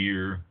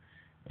year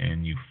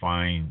and you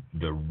find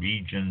the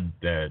region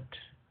that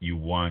you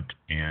want,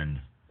 and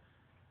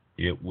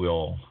it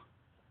will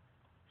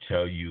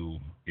tell you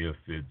if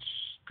it's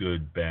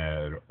good,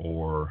 bad,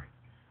 or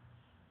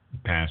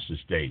past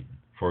its date.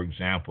 For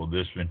example,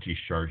 this vintage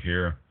chart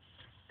here,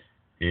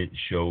 it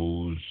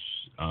shows,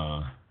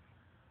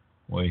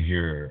 what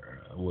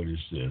is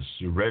this?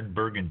 Red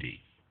Burgundy,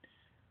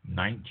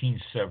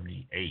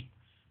 1978.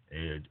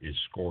 It is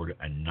scored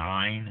a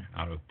 9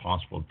 out of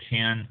possible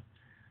 10,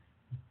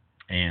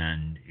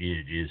 and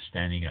it is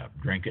standing up.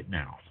 Drink it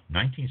now.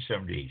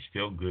 1978,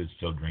 still good,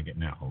 still drink it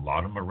now. A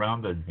lot of them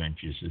around the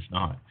vintage is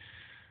not.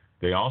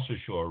 They also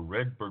show a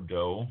Red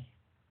Bordeaux.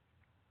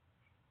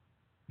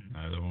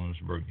 Another one was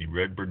Burgundy.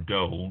 Red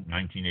Bordeaux,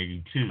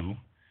 1982,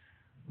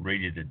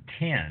 rated a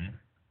 10,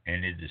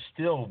 and it is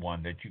still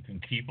one that you can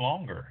keep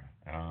longer.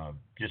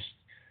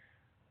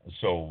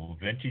 So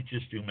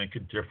vintages do make a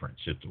difference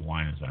if the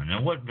wine is on.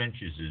 And what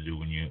vintages do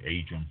when you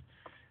age them,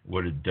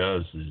 what it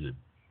does is it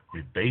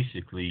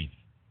basically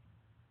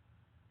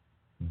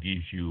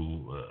gives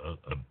you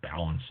a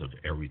balance of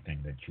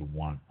everything that you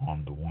want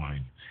on the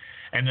wine.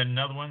 And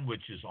another one,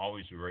 which is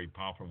always a very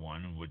popular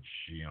one, which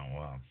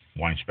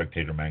Wine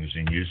Spectator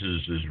magazine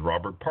uses, is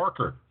Robert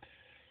Parker.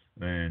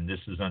 And this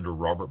is under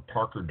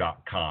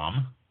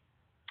robertparker.com.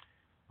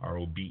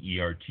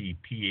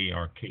 ROBERTPARKER,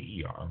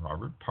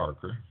 Robert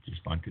Parker, just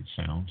like it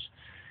sounds.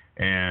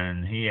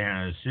 And he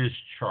has his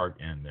chart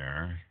in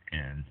there,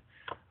 and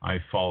I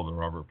follow the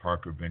Robert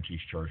Parker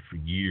vintage chart for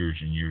years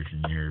and years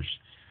and years.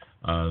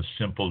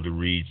 Simple to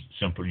read,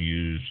 simple to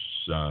use,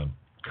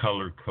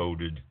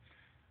 color-coded.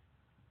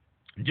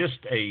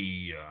 Just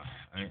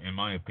in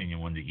my opinion,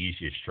 one of the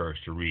easiest charts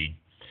to read.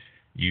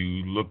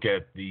 You look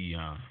at the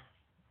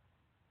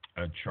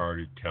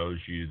chart, it tells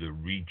you the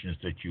regions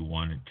that you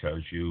want, it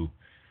tells you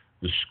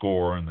the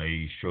score, and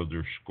they show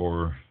their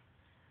score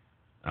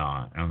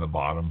on the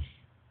bottom,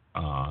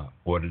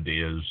 what it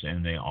is,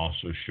 and they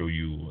also show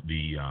you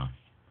the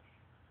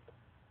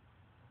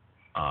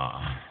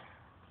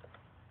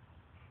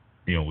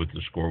with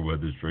the score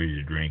whether it's ready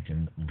to drink,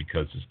 and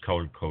because it's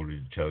color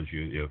coded, it tells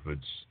you if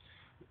it's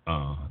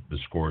the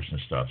scores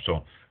and stuff.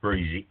 So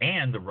very easy.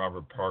 And the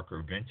Robert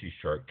Parker vintage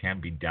chart can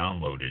be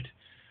downloaded.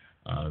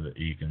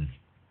 You can.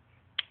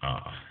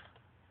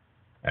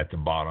 At the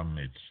bottom,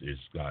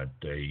 it's got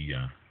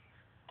a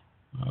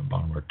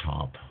bottom or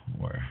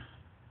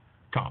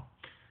top,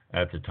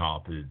 at the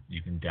top,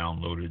 you can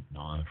download it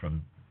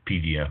from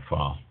PDF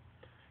file.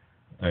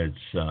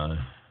 It's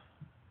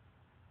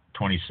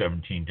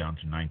 2017 down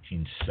to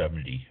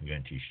 1970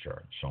 vintage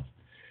chart. So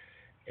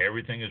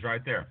everything is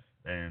right there,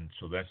 and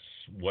so that's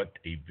what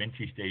a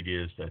vintage date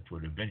is. That's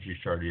what a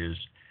vintage chart is.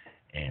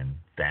 And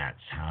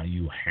that's how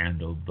you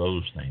handle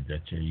those things.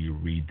 That's how you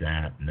read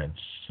that, and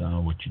that's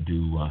what you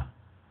do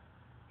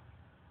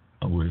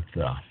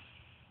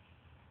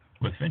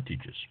with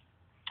vintages.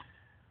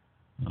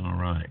 All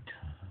right,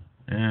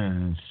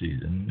 and let's see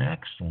the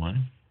next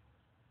one.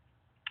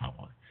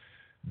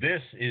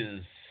 This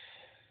is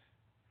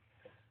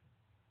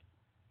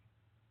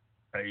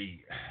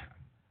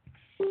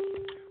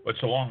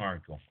what's a long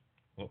article?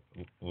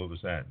 What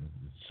was that?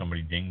 Did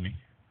somebody ding me?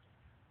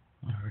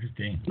 I heard a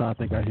ding. No, I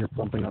think I hear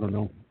something. I don't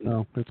know.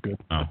 No, it's good.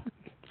 Oh,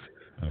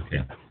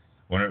 okay.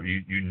 Whenever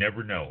you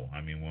never know. I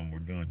mean, when we're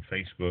doing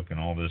Facebook and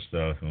all this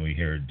stuff, and we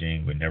hear a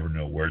ding, we never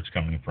know where it's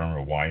coming from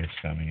or why it's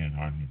coming in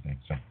or anything.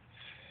 So,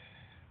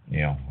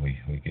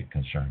 we get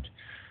concerned.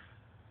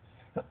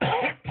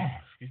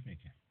 Excuse me.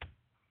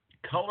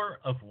 Color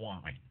of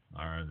wine,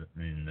 or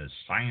in the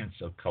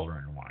science of color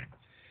in wine,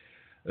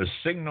 a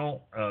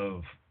signal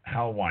of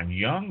how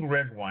young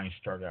red wines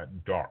start out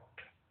dark.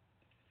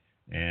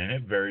 And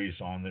it varies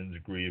on the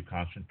degree of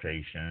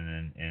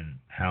concentration and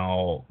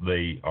how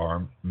they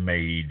are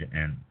made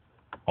and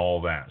all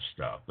that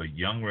stuff. But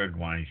young red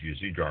wines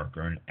usually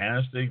darker, and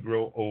as they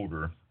grow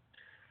older,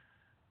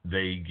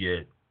 they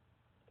get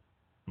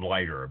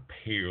lighter,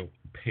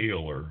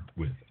 paler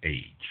with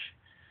age.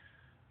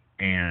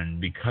 And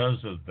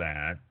because of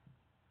that,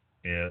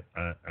 it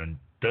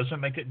doesn't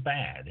make it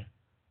bad.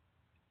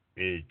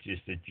 It's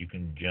just that you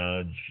can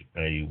judge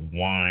a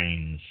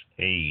wine's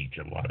age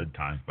a lot of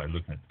times by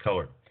looking at the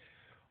color.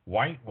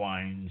 White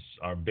wines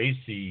are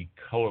basically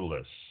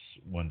colorless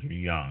when they're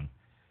young,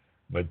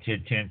 but they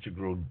tend to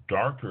grow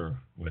darker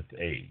with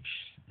age.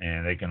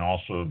 And they can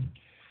also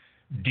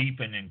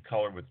deepen in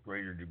color with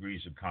greater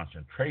degrees of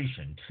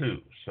concentration,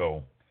 too.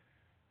 So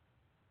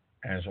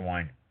as a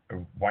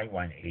white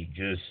wine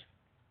ages,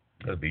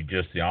 it'll be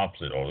just the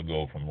opposite. It'll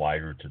go from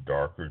lighter to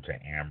darker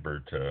to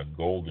amber to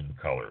golden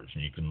colors.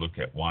 And you can look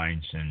at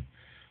wines and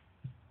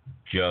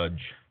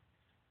judge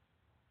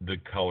the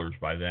colors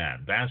by that.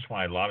 That's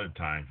why a lot of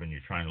times when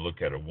you're trying to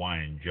look at a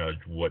wine and judge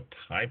what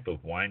type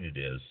of wine it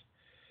is,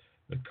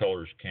 the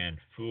colors can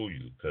fool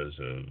you, because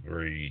a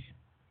very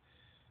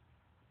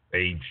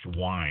aged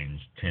wine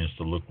tends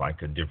to look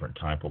like a different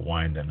type of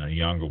wine than a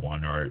younger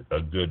one, or a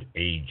good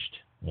aged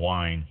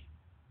wine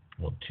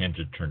will tend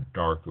to turn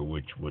darker,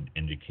 which would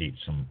indicate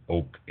some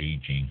oak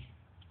aging,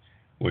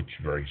 which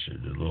varies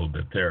a little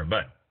bit there.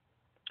 But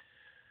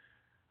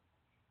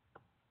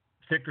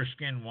thicker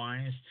skinned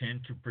wines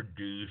tend to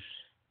produce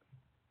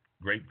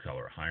grape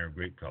color, higher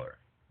grape color.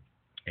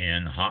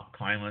 In hot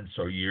climates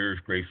or years,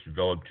 grapes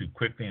develop too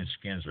quickly and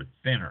skins are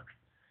thinner.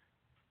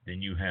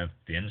 Then you have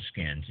thin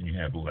skins and you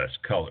have less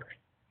color.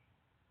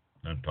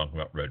 I'm talking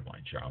about red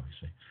wines here,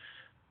 obviously.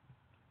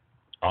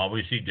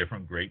 Obviously,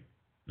 different grape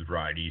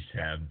varieties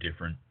have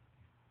different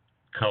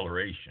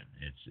coloration.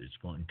 It's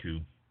going to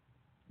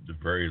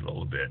vary a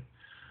little bit,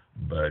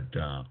 but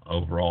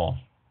overall,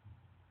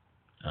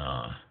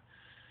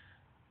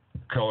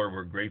 color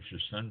where grapes are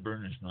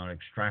sunburned is not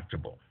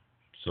extractable.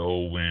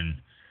 So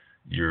when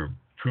you're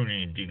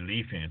pruning and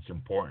de-leafing, it's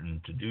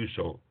important to do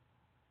so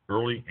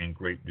early in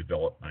grape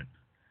development,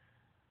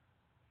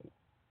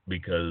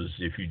 because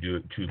if you do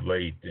it too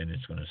late, then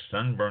it's going to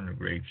sunburn the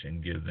grapes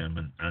and give them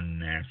an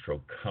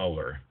unnatural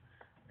color,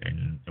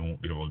 and it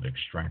won't be able to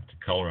extract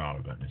the color out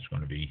of it. And it's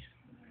going to be,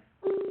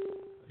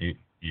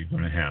 you're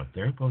going to have,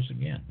 there it goes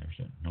again. There's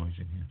that noise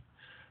again.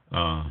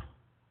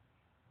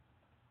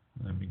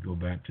 Let me go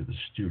back to the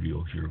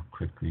studio here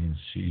quickly and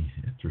see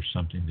if there's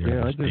something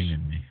there that's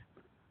dinging me.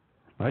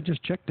 I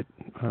just checked it.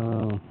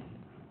 I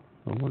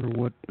wonder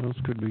what else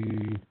could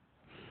be.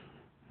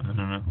 I don't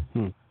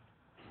know.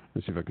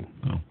 Let's see if I can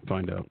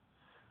find out.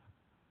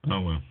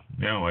 Oh, well.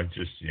 No, I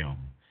just,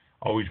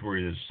 always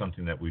worry there's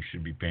something that we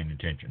should be paying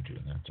attention to.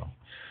 That's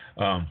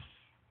all.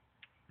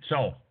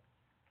 So,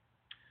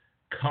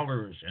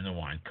 colors in the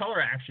wine.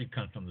 Color actually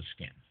comes from the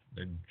skin.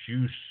 The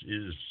juice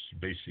is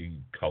basically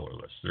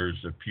colorless.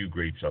 There's a few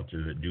grapes out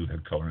there that do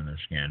have color in their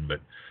skin,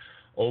 but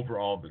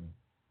overall, the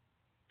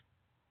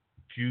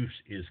juice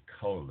is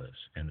colorless,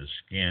 and the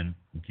skin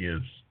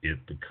gives it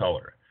the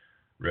color.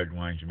 Red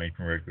wines are made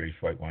from red grapes,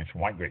 white wines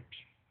from white grapes.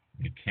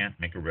 You can't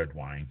make a red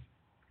wine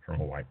from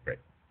a white grape.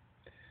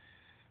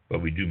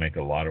 But we do make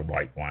a lot of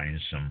white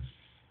wines from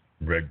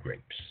red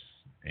grapes,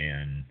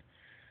 and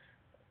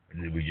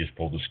we just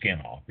pull the skin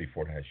off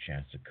before it has a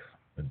chance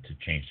to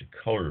change the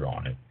color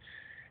on it.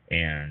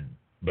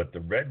 But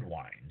the red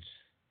wines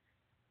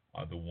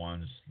are the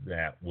ones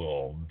that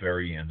will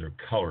vary in their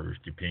colors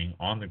depending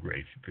on the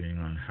grapes, depending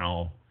on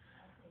how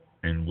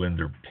and when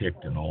they're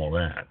picked and all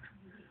that.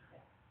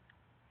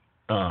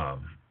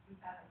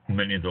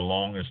 Many of the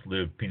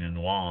longest-lived Pinot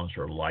Noirs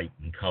are light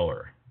in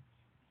color.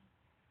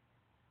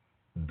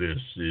 This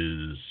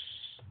is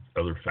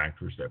other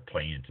factors that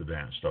play into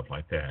that, stuff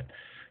like that.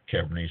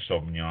 Cabernet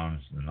Sauvignon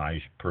is a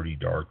nice, pretty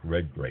dark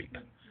red grape,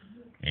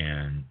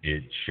 and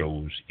it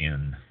shows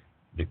in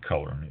the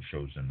color and it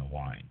shows in the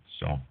wine.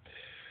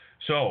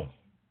 So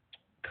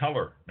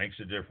color makes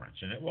a difference,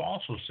 and it will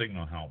also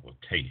signal how it will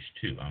taste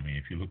too. I mean,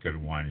 if you look at a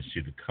wine and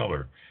see the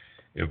color,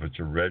 if it's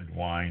a red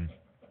wine,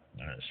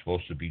 it's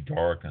supposed to be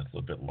dark and it's a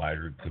little bit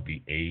lighter. It could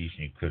be aged,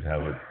 and you could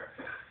have it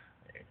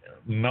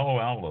mellow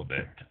out a little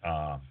bit,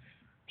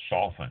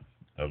 soften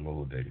a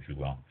little bit, if you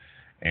will.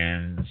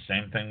 And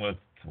same thing with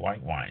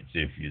white wines.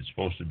 If it's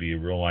supposed to be a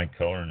real light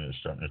color and it's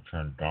starting to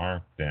turn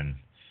dark, then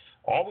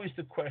always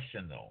the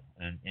question, though,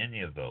 in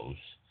any of those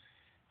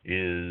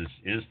is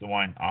the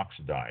wine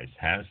oxidized?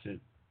 Has it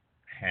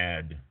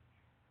had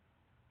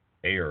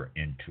air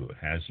into it?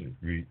 Has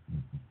it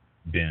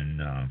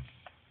been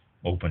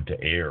open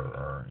to air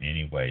or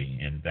any way?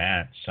 And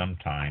that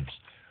sometimes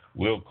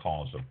will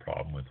cause a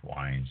problem with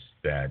wines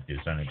that is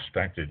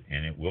unexpected,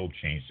 and it will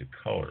change the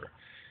color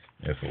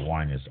if a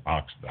wine is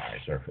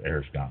oxidized or if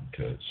air's gotten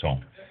to it. So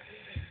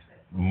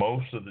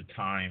most of the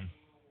time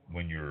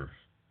when you're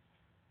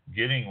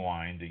getting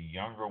wine, the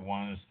younger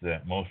ones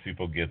that most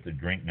people get, the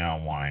drink now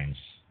wines,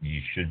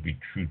 you should be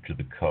true to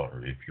the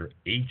color. If you're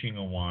aging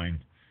a wine,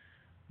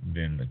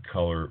 then the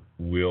color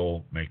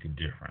will make a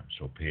difference.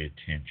 So pay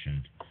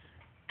attention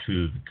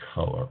to the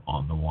color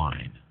on the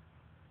wine.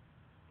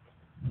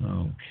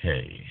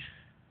 Okay.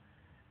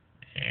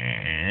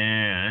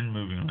 And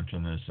moving on to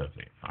the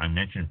subject. I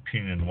mentioned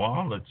Pinot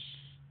Noir. Let's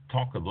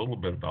talk a little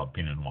bit about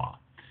Pinot Noir.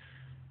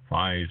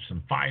 Five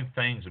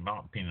things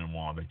about Pinot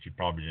Noir that you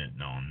probably didn't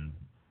know. And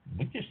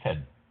we just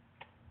had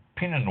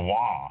Pinot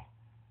Noir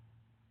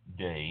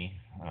Day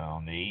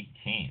on the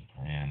 18th,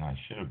 and I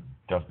should have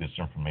dug this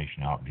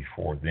information out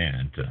before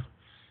then to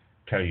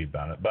tell you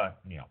about it.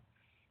 But,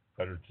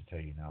 better to tell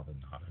you now than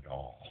not at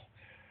all.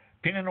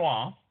 Pinot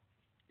Noir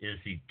is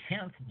the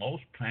 10th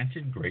most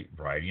planted grape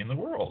variety in the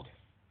world.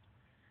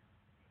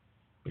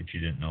 But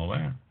you didn't know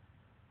that.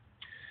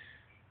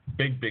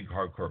 Big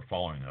hardcore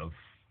following of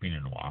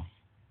Pinot Noir.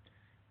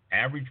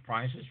 Average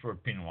prices for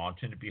Pinot Noir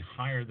tend to be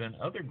higher than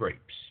other grapes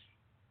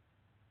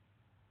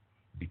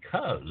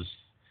because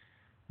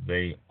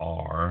they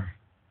are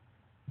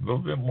a little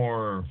bit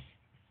more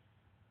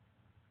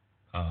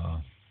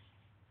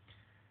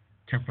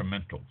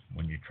temperamental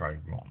when you try to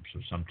grow them.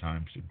 So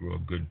sometimes to grow a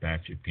good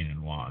batch of Pinot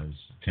Noir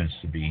tends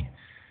to be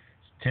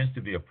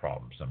a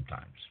problem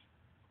sometimes.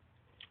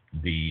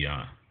 The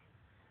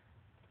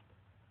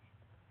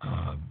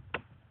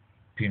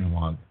Pinot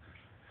Noir,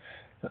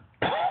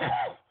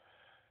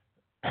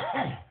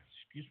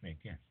 excuse me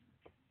again.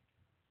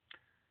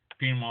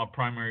 Pinot Noir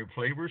primary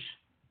flavors: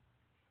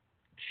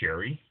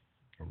 cherry,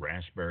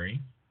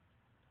 raspberry,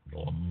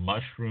 a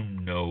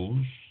mushroom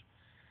nose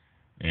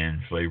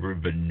and flavor.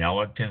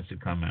 Vanilla tends to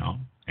come out,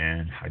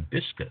 and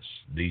hibiscus.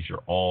 These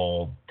are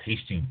all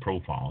tasting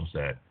profiles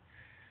that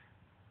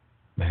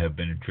have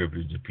been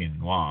attributed to Pinot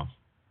Noir.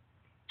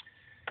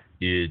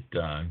 It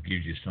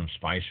gives you some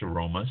spice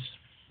aromas,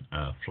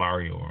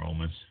 flowery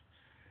aromas,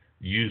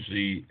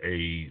 usually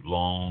a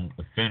long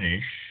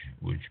finish,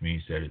 which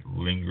means that it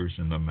lingers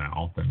in the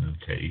mouth and the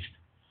taste.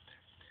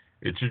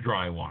 It's a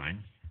dry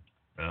wine,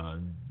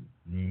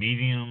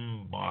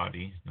 medium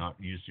body, not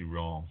usually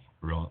real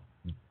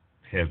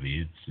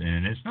heavy.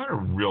 It's not a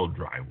real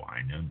dry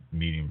wine,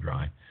 medium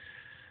dry.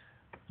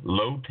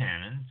 Low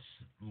tannins,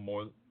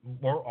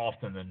 more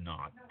often than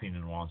not,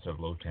 Pinot Noirs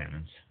have low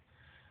tannins.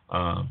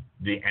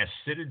 The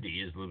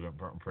acidity is a little bit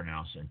more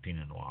pronounced in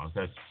Pinot Noirs.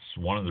 That's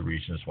one of the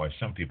reasons why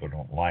some people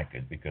don't like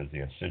it, because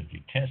the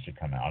acidity tends to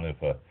come out.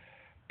 If a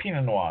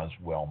Pinot Noir is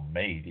well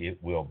made, it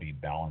will be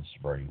balanced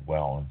very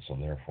well, and so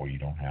therefore you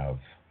don't have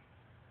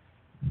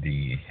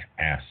the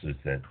acids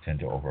that tend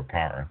to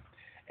overpower.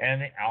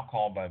 And the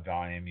alcohol by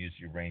volume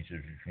usually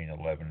ranges between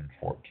 11 and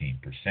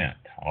 14%,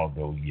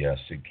 although yes,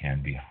 it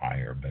can be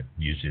higher, but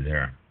usually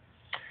there.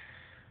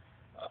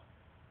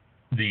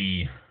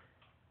 The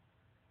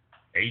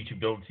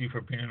ageability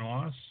for Pinot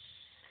Noirs,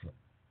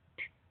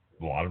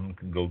 a lot of them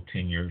can go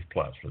 10 years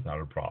plus without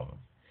a problem.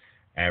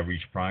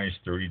 Average price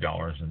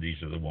 $30, and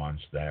these are the ones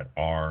that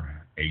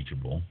are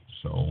ageable.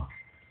 So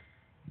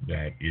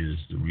that is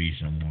the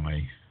reason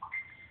why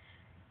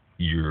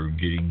you're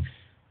getting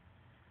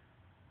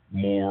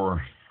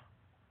more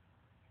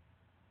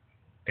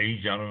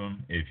age out of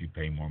them if you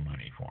pay more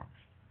money for them.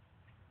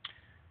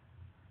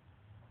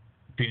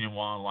 Pinot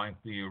Noir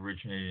likely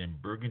originated in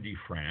Burgundy,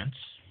 France.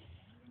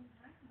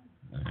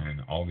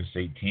 And August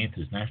 18th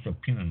is National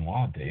Pinot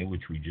Noir Day,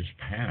 which we just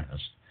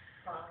passed.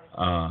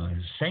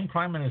 Same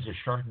climate as a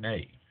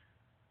Chardonnay.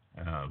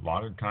 A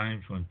lot of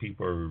times when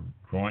people are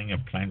growing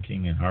and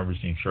planting and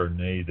harvesting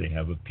Chardonnay, they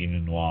have a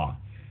Pinot Noir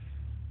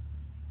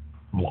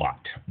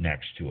lot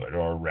next to it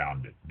or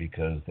around it,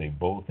 because they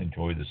both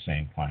enjoy the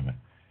same climate.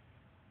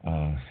 Wait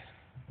a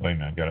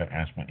minute, I've got to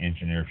ask my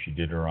engineer if she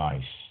did her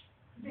ice.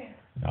 Yeah.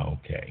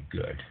 Okay,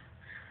 good.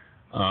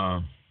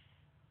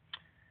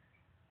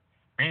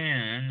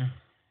 And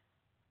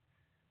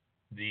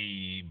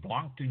the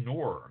Blanc du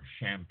Nord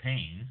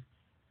Champagne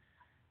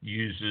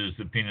uses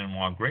the Pinot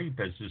Noir grape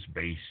as its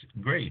base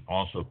grape,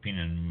 also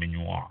Pinot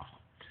Meunier.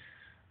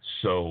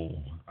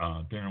 So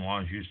Pinot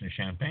Noir is used in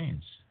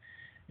champagnes.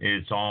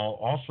 It's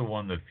also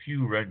one of the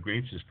few red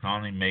grapes that's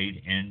commonly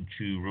made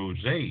into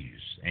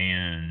rosés,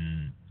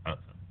 and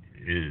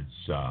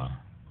it's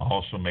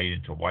also made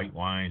into white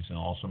wines and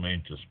also made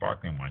into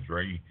sparkling wines.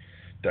 Very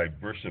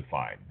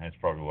diversified. That's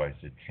probably why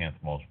it's the 10th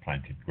most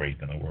planted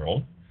grape in the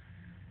world.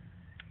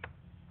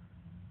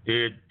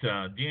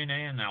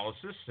 DNA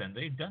analysis, and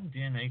they've done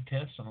DNA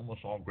tests on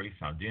almost all grapes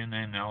now.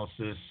 DNA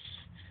analysis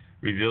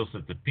reveals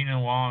that the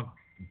Pinot Noir,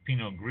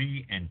 Pinot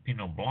Gris, and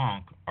Pinot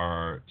Blanc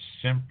are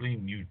simply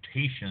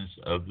mutations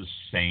of the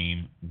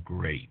same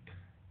grape.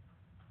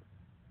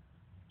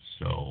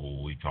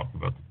 So we talked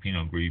about the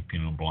Pinot Gris,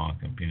 Pinot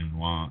Blanc, and Pinot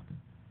Noir.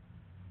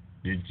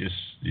 It's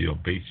just,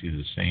 basically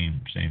the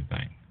same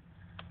thing.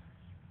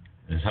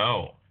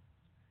 So,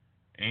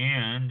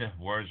 and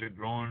where is it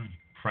growing?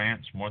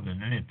 France more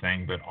than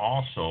anything, but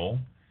also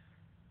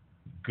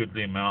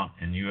goodly amount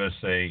in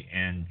USA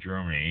and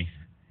Germany,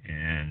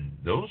 and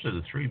those are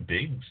the three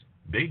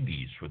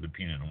biggies for the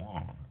Pinot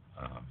Noir.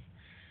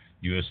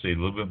 USA a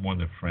little bit more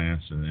than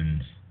France, and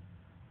then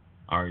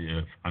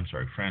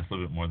France a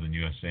little bit more than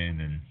USA, and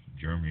then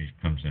Germany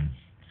comes in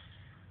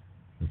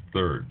the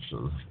third.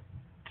 So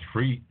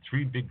three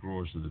big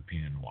growers of the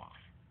Pinot Noir.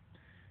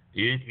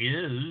 It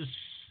is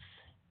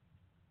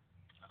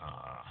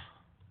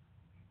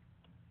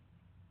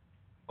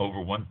over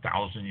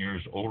 1,000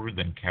 years older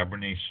than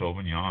Cabernet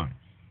Sauvignon.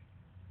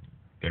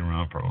 Been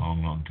around for a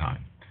long, long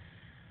time.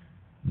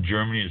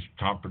 Germany is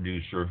top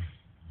producer,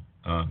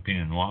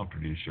 Pinot Noir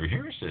producer.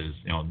 Here it says,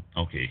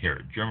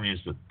 Germany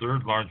is the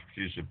third largest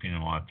producer of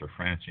Pinot Noir after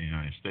France and the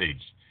United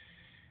States,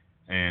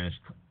 and it's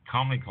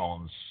commonly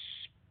called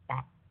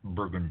Spot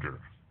Burgunder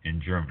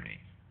in Germany.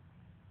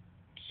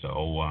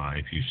 So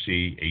if you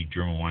see a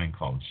German wine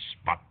called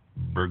Spot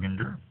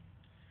Burgunder,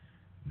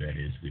 that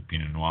is the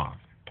Pinot Noir.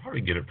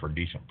 Probably get it for a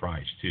decent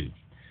price too.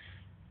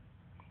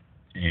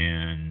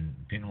 And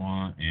Pinot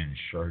Noir and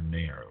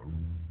Chardonnay are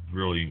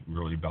really,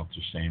 really about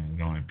the same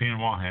going. Pinot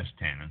Noir has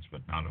tannins,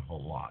 but not a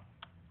whole lot.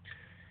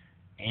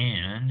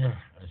 And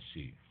let's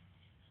see,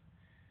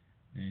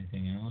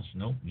 anything else?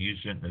 Nope. Use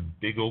it in a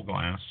big old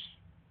glass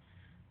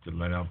to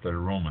let out that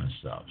aroma and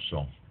stuff.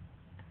 So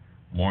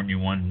More than you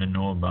wanted to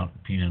know about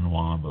Pinot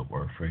Noir, but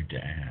we're afraid to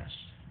ask.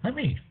 Let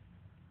me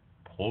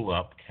pull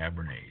up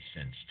Cabernet,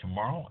 since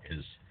tomorrow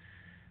is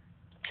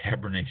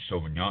Cabernet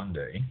Sauvignon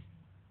Day.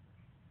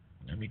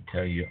 Let me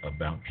tell you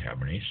about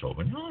Cabernet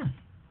Sauvignon.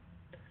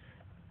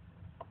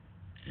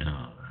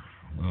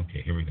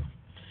 Okay, here we go.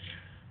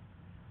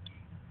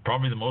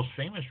 Probably the most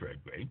famous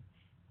red grape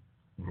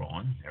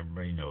grown.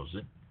 Everybody knows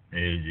it.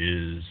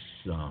 It is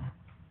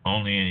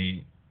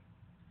only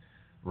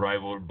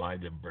rivaled by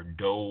the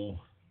Bordeaux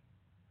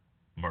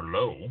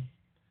Merlot,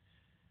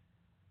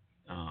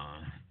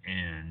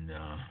 and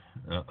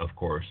of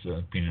course,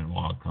 Pinot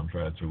Noir comes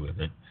right through with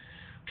it.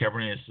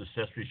 Cabernet is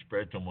successfully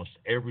spread to almost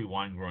every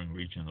wine-growing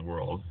region in the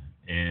world,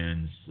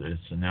 and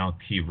it's a now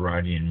key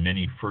variety in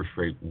many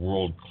first-rate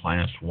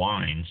world-class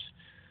wines,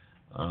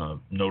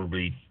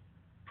 notably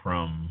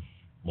from,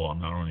 well,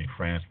 not only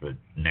France, but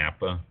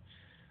Napa,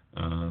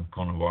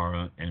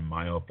 Coonawarra, and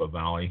Maipa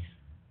Valley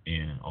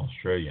in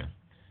Australia.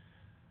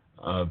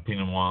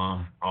 Pinot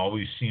Noir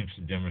always seems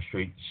to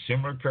demonstrate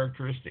similar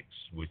characteristics,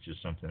 which is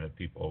something that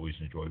people always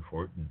enjoy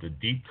for it. The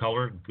deep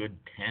color, good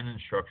tannin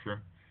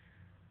structure,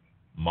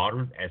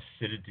 moderate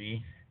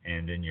acidity,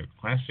 and then your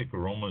classic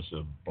aromas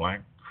of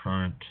black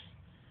currant,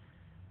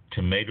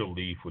 tomato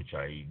leaf, which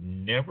I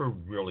never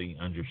really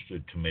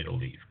understood tomato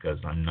leaf because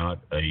I'm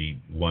not a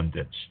one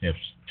that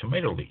sniffs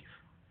tomato leaf.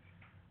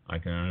 I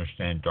can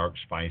understand dark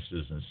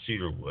spices and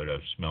cedarwood.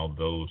 I've smelled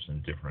those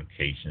in different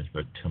occasions,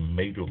 but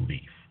tomato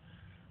leaf,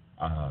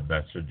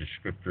 that's a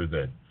descriptor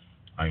that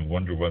I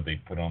wonder what they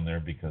put on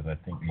there, because I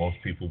think most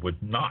people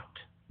would not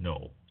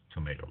know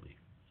tomato leaf.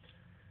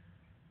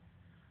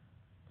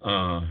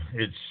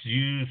 It's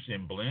used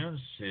in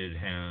blends. It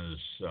has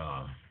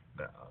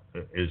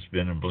it's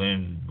been a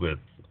blend with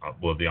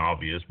the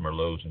obvious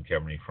Merlots and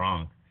Cabernet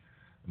Franc,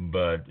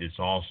 but it's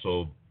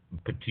also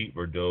Petit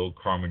Verdot,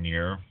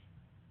 Carmenere,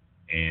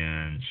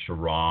 and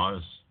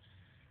Shiraz,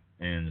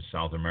 and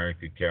South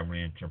America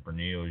Cabernet and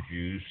Tempranillo is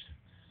used.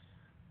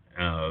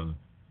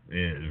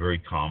 It's very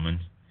common,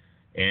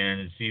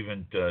 and it's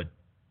even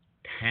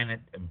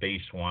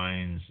tannin-based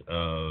wines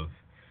of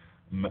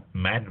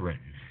Madrin,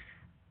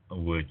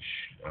 which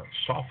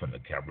soften the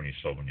Cabernet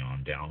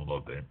Sauvignon down a little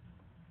bit.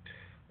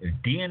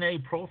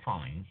 DNA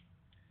profiling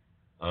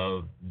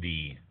of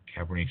the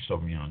Cabernet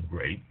Sauvignon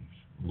grape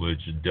was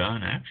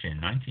done actually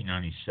in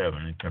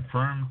 1997 and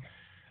confirmed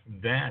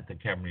that the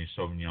Cabernet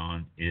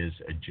Sauvignon is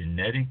a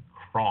genetic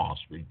cross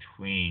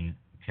between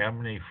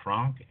Cabernet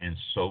Franc and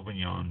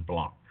Sauvignon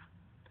Blanc.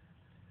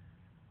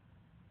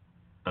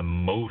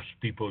 Most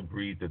people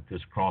agree that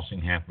this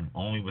crossing happened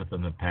only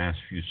within the past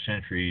few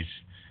centuries,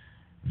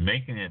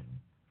 making it,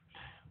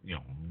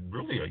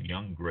 really a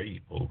young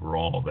grape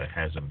overall that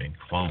hasn't been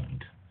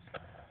cloned.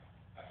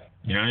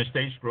 The United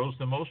States grows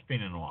the most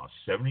Pinot Noir.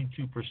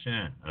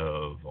 72%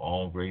 of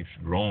all grapes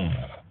grown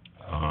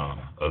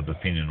of the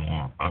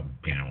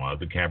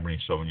the Cabernet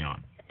Sauvignon.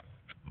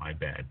 My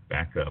bad.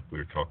 Back up. We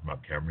were talking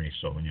about Cabernet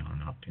Sauvignon,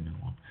 not Pinot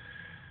Noir.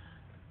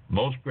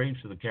 Most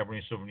grapes of the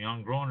Cabernet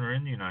Sauvignon grown are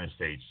in the United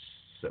States.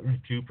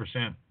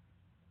 72%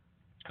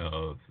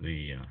 of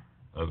it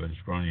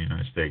is grown in the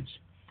United States.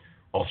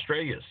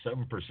 Australia,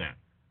 7%.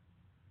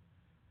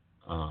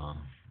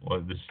 Well,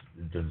 this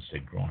it doesn't say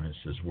grown, it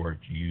says where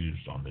it's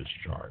used on this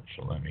chart.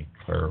 So let me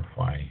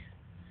clarify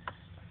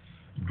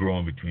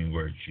grown between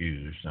where it's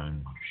used.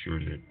 I'm sure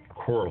that it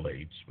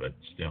correlates, but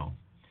still.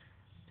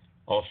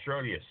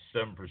 Australia,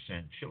 7%,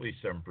 Chile,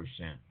 7%,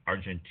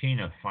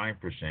 Argentina, 5%,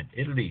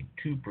 Italy,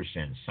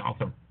 2%, South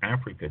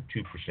Africa,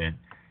 2%,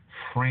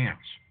 France,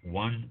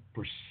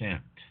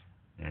 1%,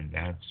 and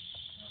that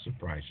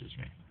surprises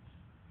me.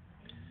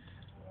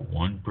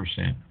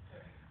 1%.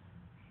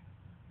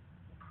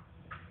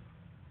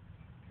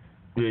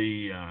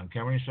 The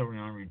Cabernet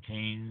Sauvignon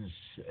retains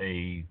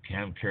a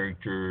cab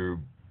character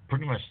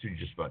pretty much through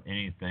just about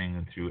anything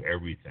and through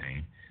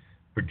everything.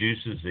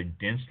 Produces a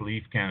dense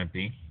leaf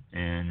canopy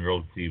and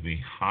relatively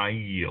high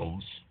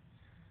yields,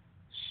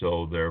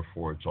 so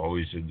therefore it's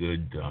always a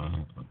good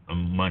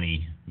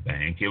money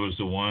bank. It was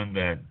the one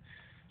that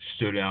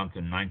stood out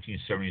in the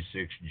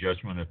 1976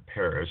 Judgment of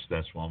Paris.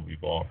 That's one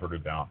we've all heard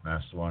about, and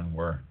that's the one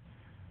where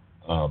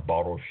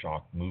Bottle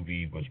Shock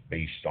movie was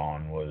based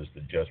on, was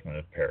the Judgment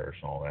of Paris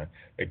and all that.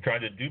 They tried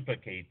to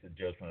duplicate the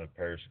Judgment of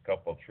Paris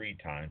three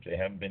times. They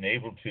haven't been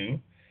able to.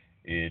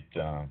 It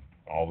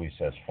always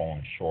has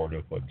fallen short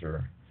of what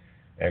their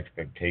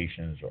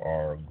expectations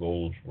or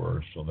goals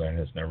were, so that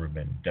has never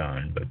been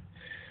done. But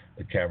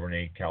the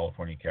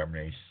California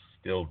Cabernets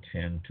still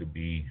tend to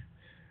be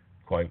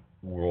quite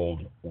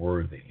world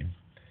worthy.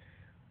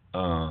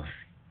 And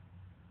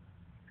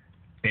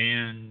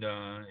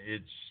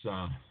it's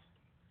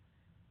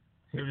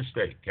here to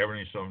stay.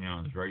 Cabernet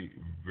Sauvignon is very,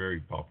 very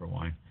popular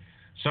wine.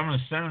 Some of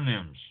the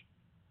synonyms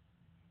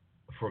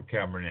for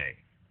Cabernet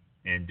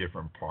in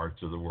different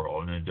parts of the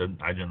world,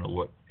 and I don't know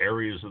what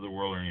areas of the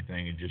world or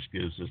anything. It just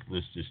gives this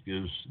list. Just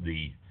gives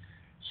the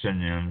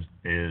synonyms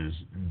is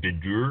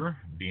Bidure,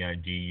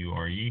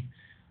 B-I-D-U-R-E,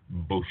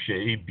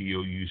 Boucher,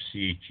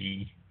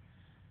 B-O-U-C-H-E,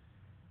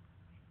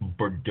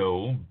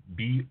 Bordeaux,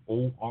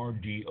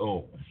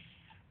 B-O-R-D-O.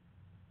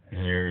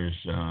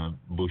 There's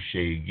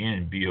Bouchet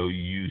again,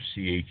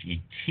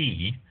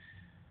 B-O-U-C-H-E-T.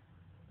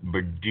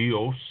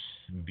 Burdeos,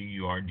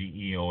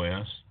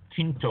 B-U-R-D-E-O-S.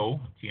 Tinto,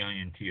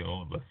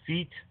 T-I-N-T-O.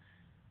 Lafite,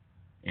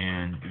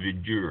 and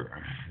Vidure,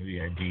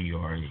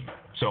 V-I-D-U-R-E.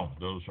 So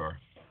those are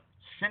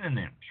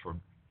synonyms for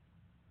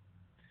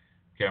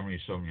Cabernet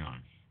Sauvignon.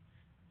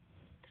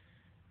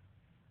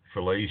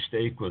 Filet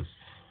steak with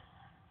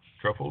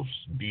truffles,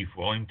 beef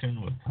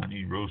Wellington with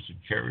honey roasted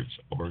carrots,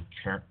 or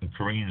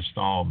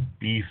Korean-style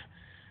beef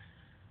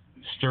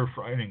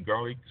stir-fried in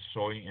garlic,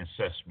 soy, and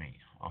sesame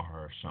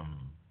are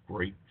some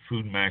great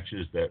food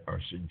matches that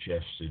are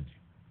suggested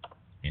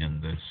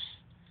in this.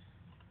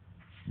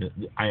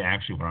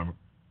 What I'm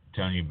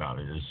telling you about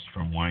it is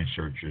from Wine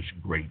Searchers,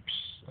 grapes,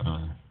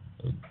 a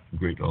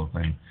great little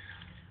thing.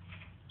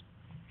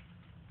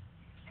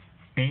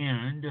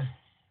 And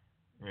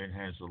it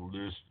has a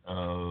list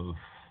of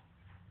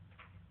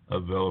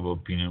available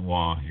Pinot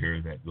Noir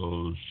here that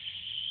goes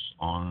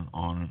on and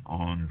on and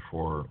on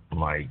for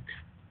like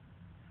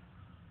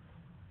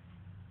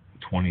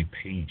 20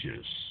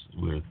 pages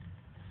with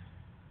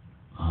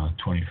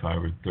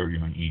 25 or 30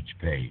 on each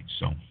page.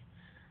 So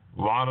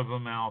a lot of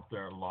them out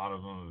there, a lot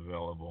of them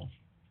available.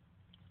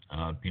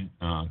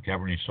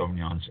 Cabernet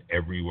Sauvignons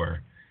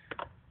everywhere.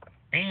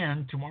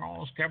 And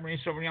tomorrow is Cabernet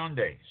Sauvignon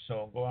Day.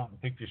 So go out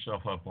and pick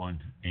yourself up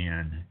one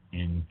and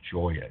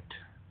enjoy it.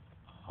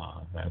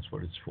 That's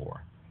what it's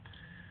for.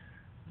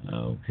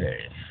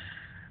 Okay.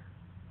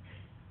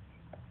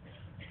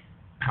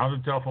 How to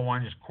tell if a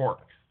wine is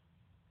corked.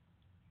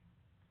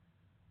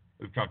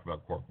 We've talked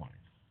about cork wine.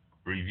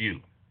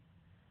 Review.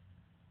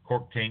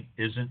 Cork taint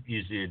isn't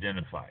easily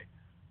identified.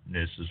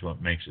 This is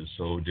what makes it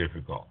so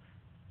difficult.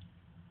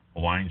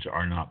 Wines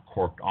are not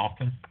corked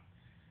often,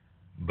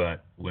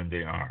 but when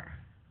they are.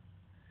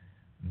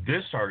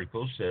 This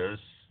article says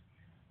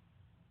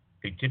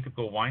a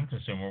typical wine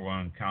consumer will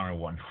encounter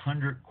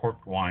 100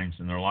 corked wines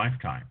in their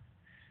lifetime.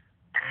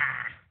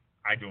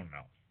 I don't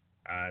know.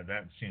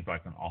 That seems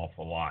like an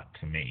awful lot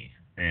to me.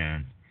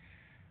 And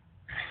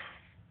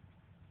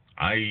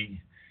I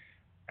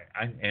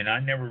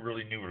never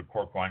really knew what a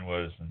cork wine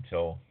was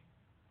until,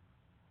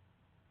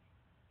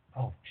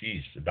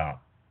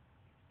 about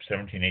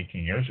 17,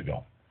 18 years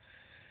ago.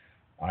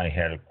 I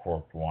had a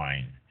corked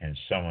wine, and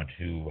someone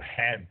who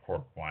had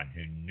corked wine,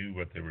 who knew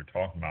what they were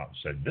talking about,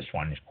 said, "This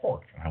wine is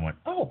corked." And I went,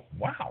 "Oh,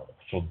 wow.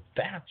 So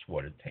that's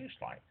what it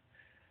tastes like."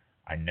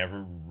 I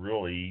never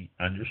really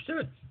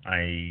understood.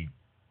 I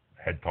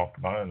had talked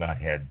about it.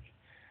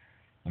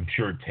 I'm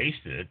sure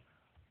tasted it,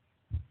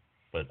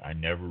 but I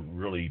never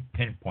really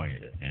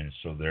pinpointed it. And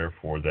so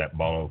therefore that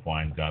bottle of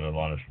wine got a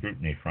lot of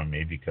scrutiny from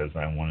me because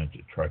I wanted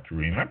to try to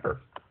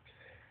remember.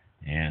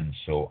 And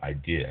so I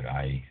did.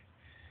 I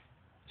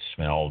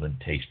smelled and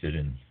tasted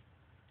and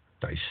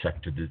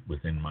dissected it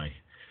within my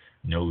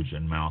nose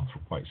and mouth for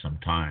quite some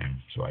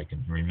time so I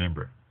can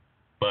remember.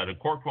 But a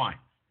corked wine,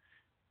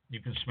 you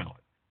can smell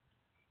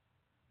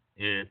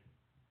it.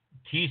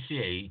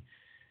 TCA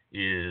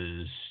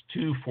is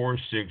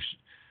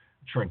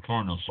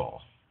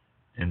 2,4,6-trichloronosol,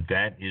 and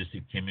that is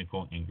the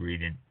chemical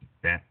ingredient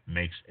that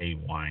makes a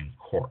wine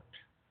corked.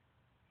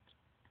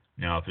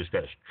 Now, if it's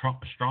got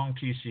strong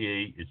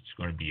TCA, it's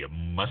going to be a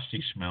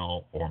musty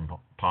smell, or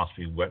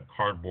possibly wet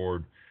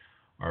cardboard,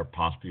 or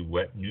possibly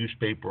wet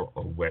newspaper,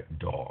 or wet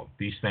dog.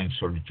 These things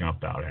sort of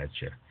jump out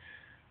at you.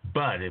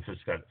 But if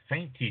it's got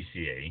faint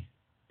TCA,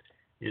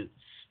 it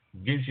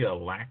gives you a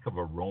lack of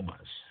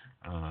aromas.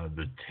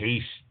 The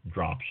taste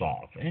drops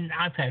off. And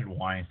I've had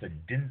wines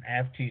that didn't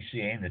have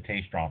TCA and the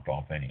taste dropped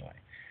off anyway.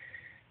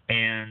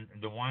 And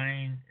the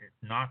wine,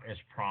 not as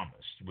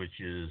promised,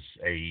 which is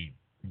a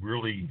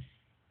really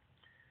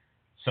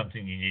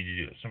something you need to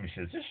do. If somebody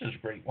says, "This is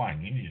great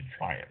wine, you need to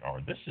try it," or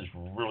 "This is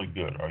really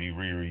good," or you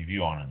read a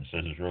review on it and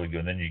says it's really good,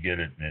 and then you get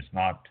it and it's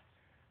not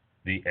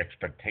the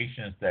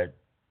expectations that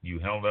you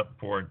held up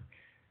for it.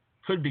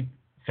 Could be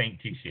faint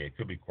TCA,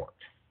 could be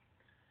corked.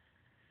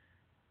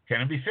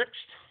 Can it be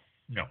fixed?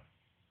 No.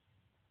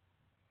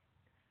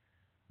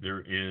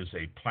 There is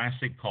a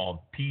plastic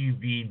called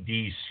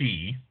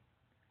PVDC,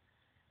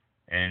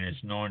 and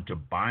it's known to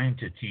bind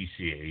to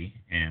TCA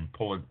and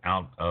pull it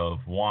out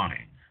of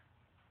wine.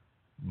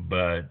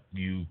 But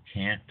you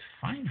can't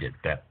find it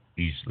that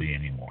easily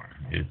anymore.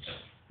 It's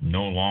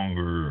no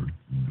longer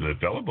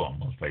available in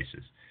most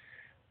places.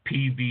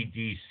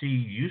 PVDC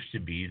used to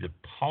be the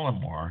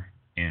polymer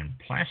in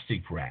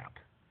plastic wrap,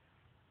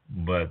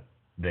 but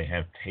they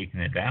have taken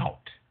it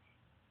out.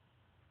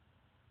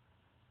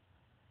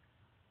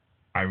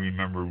 I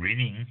remember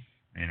reading,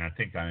 and I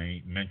think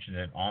I mentioned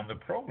it on the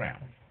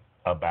program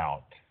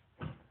about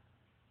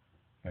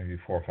maybe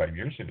 4 or 5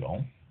 years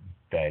ago,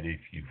 that if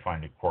you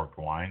find a corked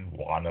wine,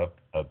 wad up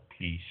a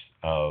piece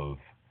of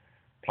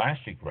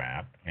plastic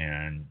wrap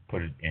and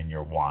put it in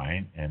your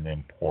wine and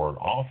then pour it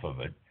off of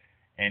it,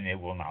 and it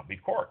will not be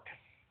corked.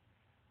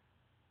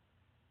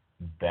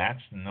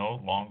 That's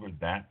no longer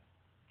that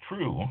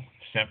true,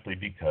 simply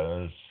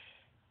because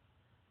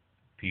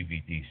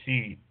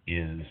PVDC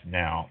is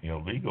now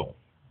illegal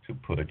to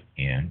put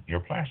in your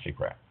plastic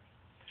wrap.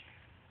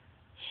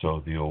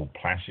 So the old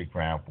plastic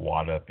wrap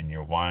wad up in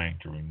your wine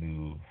to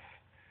remove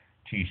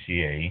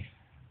TCA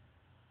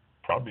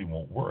probably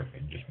won't work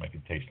and just make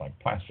it taste like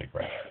plastic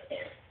wrap.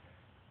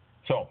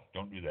 So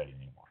don't do that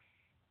anymore.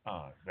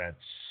 That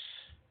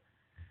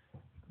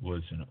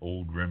was an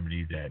old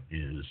remedy that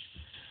is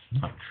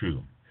not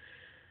true.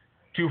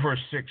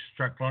 2,4,6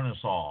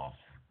 triclonisol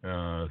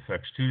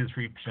affects 2 to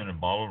 3% of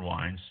bottled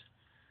wines,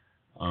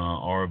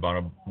 or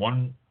about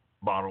one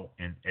bottle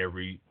in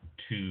every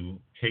 2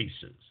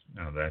 cases.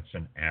 Now that's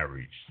an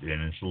average,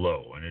 and it's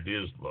low, and it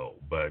is low.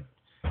 But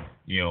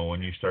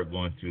when you start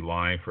going through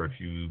life, or if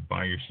you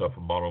buy yourself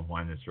a bottle of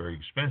wine that's very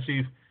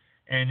expensive,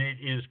 and it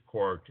is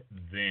corked,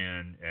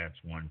 then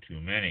that's one too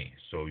many.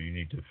 So you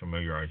need to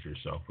familiarize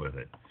yourself with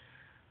it.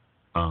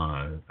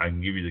 I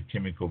can give you the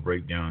chemical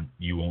breakdown.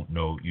 You won't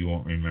know, you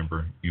won't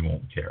remember, you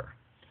won't care.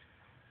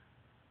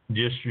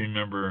 Just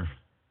remember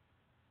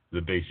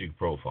the basic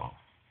profile.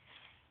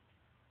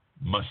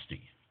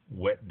 Musty,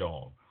 wet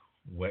dog,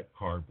 wet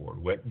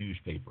cardboard, wet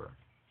newspaper,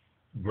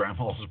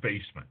 grandma's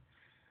basement.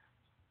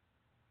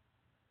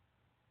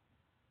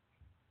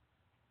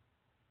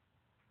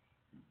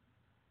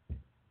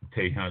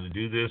 Tell you how to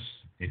do this.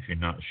 If you're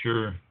not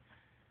sure,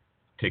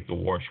 take a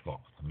washcloth,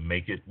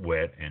 make it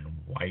wet, and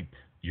wipe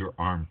your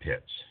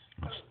armpits.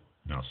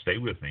 Now stay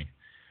with me.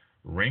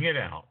 Wring it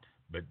out,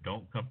 but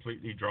don't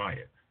completely dry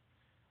it.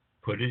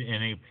 Put it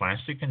in a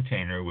plastic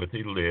container with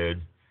a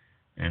lid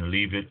and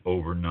leave it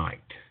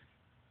overnight.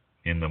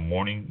 In the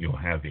morning, you'll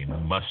have a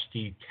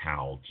musty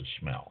towel to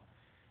smell.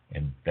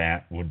 And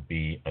that would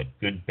be a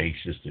good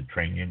basis to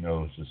train your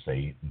nose to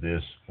say,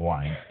 this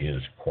wine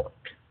is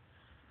corked.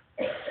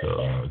 So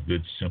a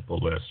good simple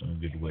lesson, a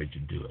good way to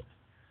do it.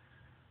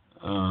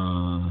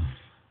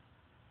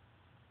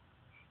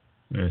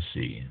 Let's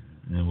see.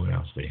 And then what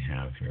else they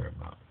have here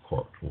about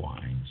corked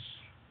wines?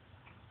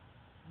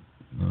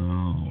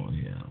 Oh,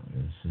 yeah.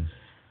 This is...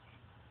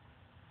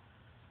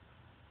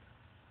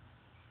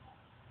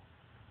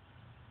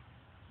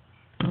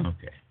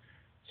 Okay.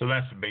 So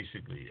that's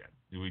basically it.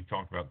 We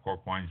talked about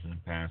cork wines in the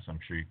past. I'm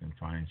sure you can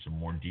find some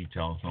more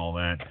details and all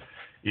that.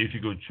 If you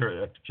go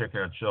check it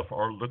out yourself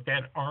or look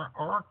at our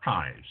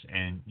archives,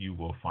 and you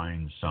will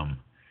find some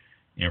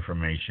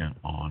information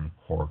on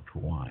corked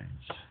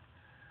wines.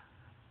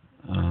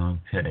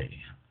 Okay.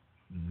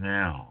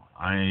 Now,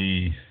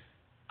 I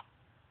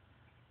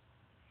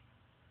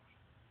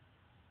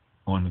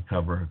want to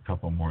cover a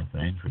couple more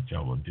things, which I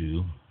will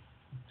do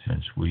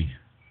since we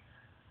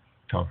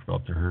talked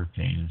about the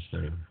hurricane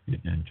instead of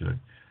getting into it.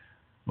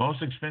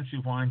 Most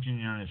expensive wines in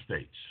the United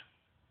States.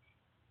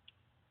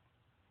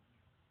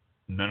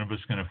 None of us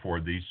can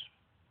afford these.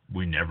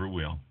 We never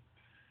will.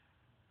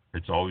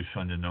 It's always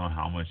fun to know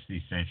how much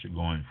these things are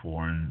going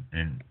for, and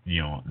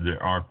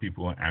there are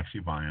people who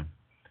actually buy them.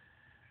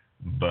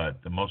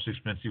 But the most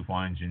expensive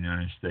wines in the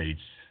United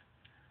States,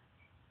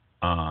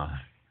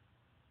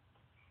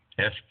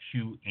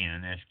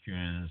 SQN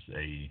is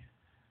a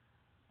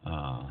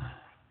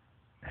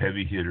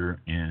heavy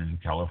hitter in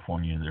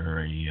California.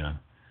 They're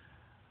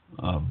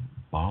a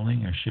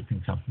bottling or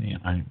shipping company.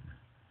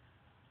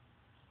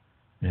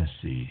 Let's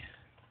see.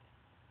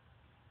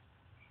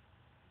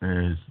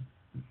 There's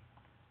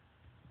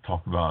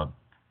talk about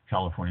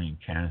California and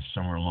Canada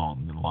somewhere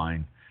along the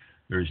line.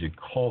 There's a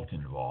cult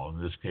involved.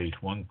 In this case,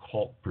 one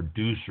cult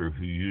producer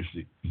who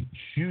usually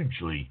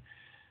hugely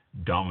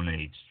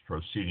dominates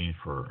proceedings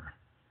for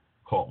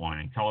cult wine.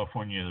 In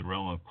California, the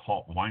realm of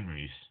cult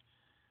wineries,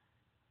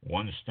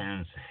 one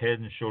stands head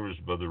and shoulders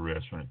above the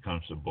rest when it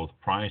comes to both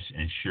price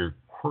and sheer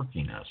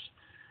quirkiness.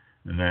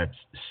 And that's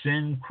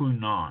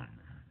Sinquanon,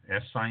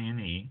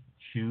 SINEQUANON.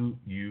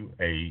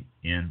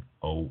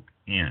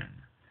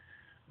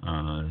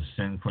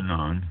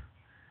 Sinquanon.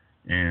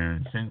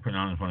 And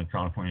Sinquanon is one of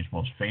California's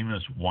most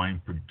famous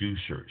wine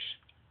producers.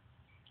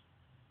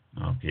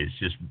 Okay,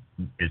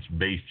 it's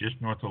based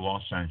just north of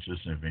Los Angeles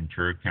in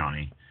Ventura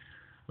County,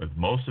 with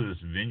most of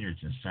its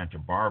vineyards in Santa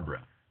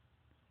Barbara.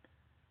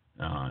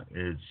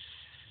 It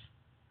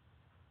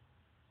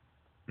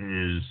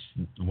is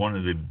one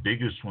of the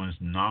biggest ones,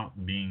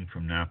 not being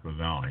from Napa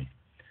Valley,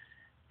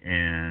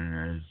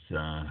 and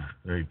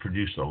they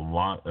produce a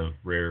lot of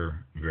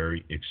rare,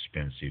 very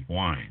expensive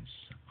wines,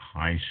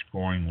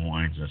 high-scoring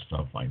wines and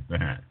stuff like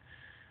that.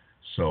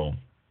 So,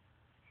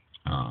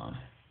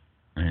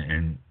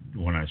 and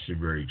when I say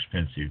very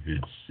expensive,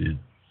 it's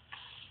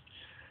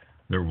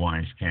their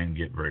wines can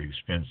get very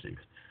expensive.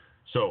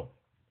 So,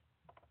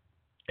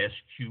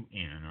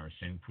 SQN, or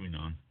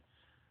Sinquanon,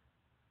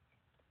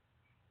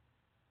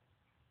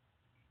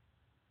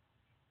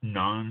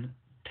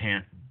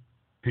 non-tant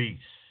piece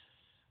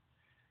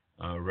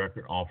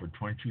record offered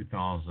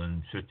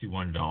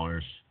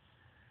 $22,051.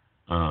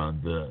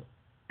 The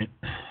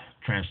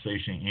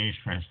English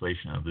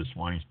translation of this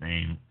wine's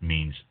name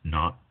means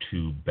not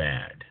too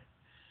bad.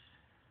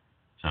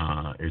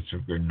 It's a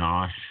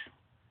Grenache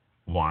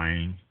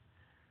wine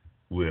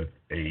with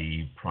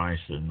a price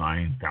of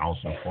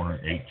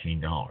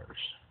 $9,418.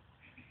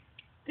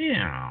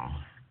 Yeah.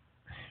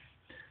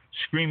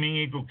 Screaming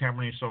Eagle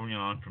Cabernet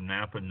Sauvignon from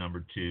Napa,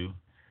 number 2.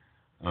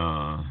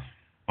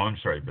 I'm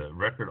sorry, the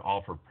record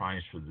offer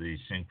price for the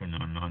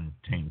Sauvignon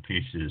non-tamed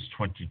piece is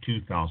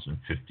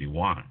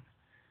 $22,051.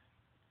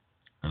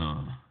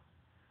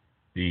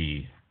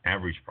 The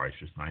average price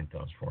was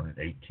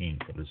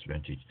 $9,418 for this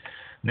vintage.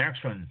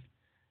 Next one,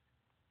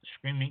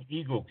 Screaming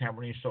Eagle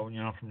Cabernet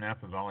Sauvignon from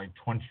Napa Valley,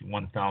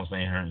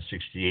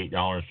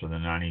 $21,868 for the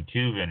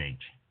 92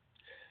 vintage.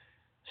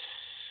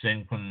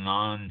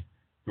 Sauvignon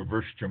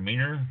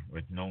Gewürztraminer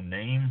with no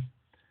name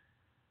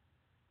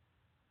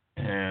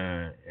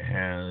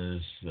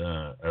has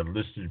a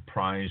listed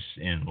price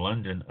in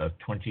London of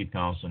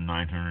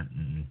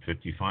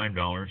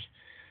 $20,955.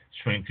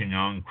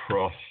 Sauvignon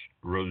Cross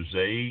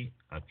Rosé,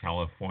 a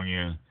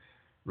California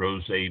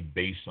rosé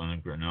based on a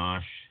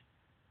Grenache,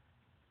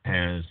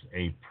 has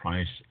a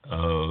price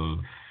of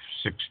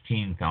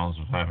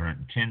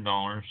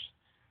 $16,510.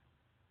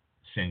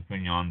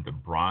 Sauvignon the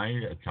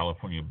Bride, a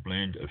California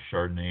blend of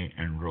Chardonnay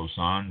and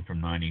Roussanne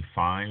from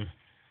 95,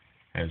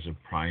 has a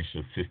price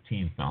of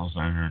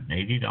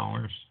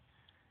 $15,980.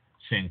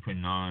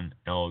 Sauvignon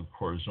El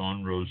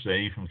Corazon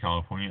Rosé from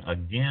California,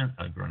 again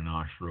a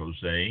Grenache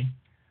Rosé,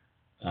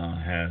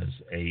 has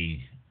a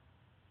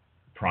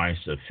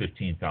price of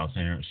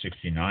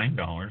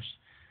 $15,869,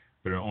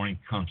 but it only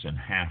comes in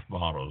half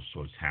bottles,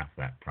 so it's half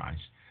that price.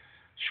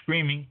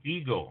 Screaming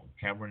Eagle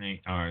Screaming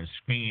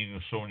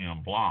Eagle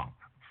Sauvignon Blanc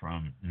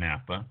from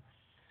Napa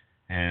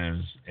has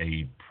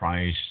a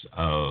price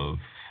of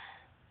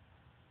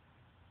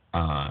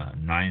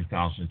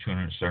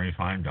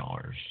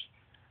 $9,275.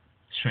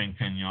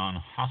 Sauvignon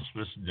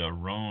Hospice de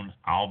Rhone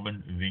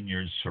Alban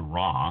Vineyard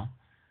Syrah,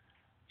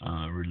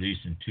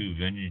 released in 2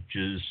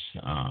 vintages,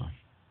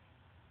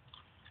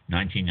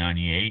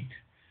 1998,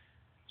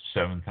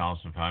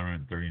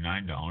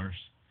 $7,539.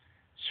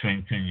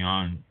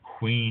 Sauvignon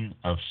Queen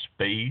of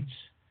Spades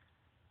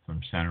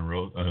from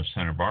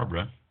Santa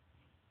Barbara,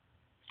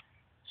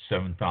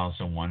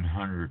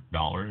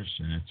 $7,100,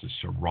 and it's a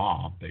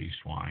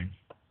Syrah-based wine.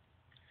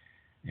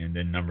 And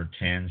then number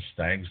 10,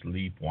 Stag's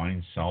Leap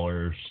Wine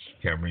Cellars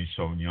Cabernet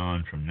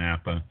Sauvignon from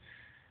Napa,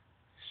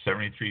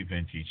 73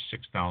 vintage,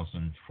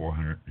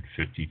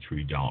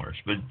 $6,453.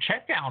 But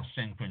check out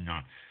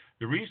Sauvignon.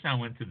 The reason I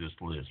went through this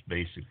list,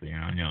 basically,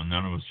 and I know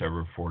none of us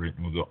ever afford it,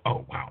 and we go,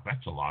 oh, wow,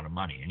 that's a lot of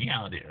money. And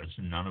yeah, it is,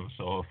 and none of us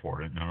will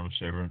afford it. None of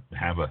us ever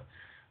have a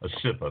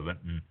sip of it.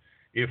 And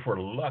if we're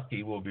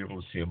lucky, we'll be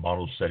able to see a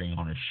bottle sitting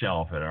on a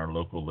shelf at our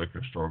local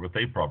liquor store, but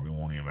they probably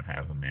won't even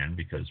have them in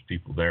because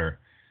people there,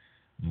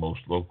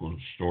 most local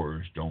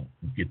stores don't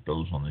get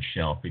those on the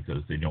shelf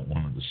because they don't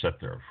want them to sit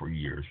there for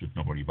years with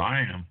nobody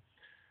buying them.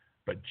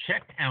 But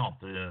check out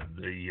the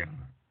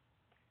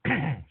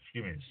excuse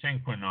me,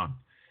 Sauvignon.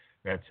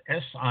 That's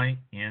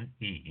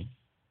SINEQUANON.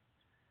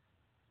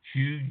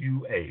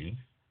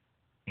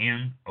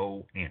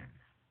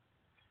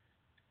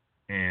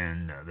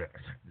 And the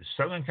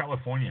Southern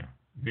California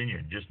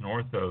vineyard, just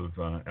north of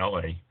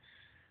LA.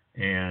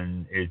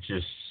 And it's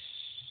just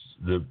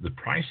the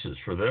prices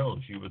for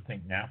those, you would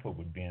think Napa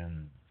would be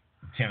in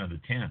 10 of the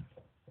 10.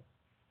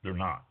 They're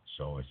not.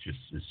 So it's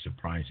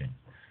surprising.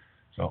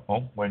 So,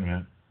 oh, wait a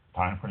minute.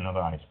 Time for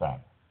another ice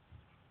pack.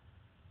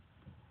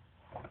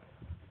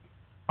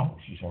 Oh,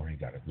 she's already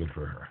got it. Good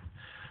for her.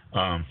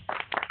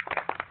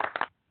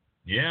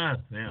 Yeah,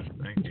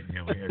 thank you.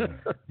 Yeah, we had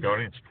the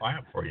audience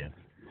clap for you.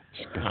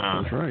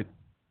 That's right.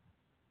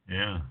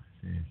 Yeah,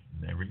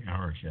 every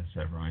hour she has to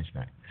have her ice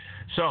pack.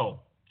 So,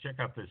 check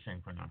out this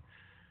thing for now.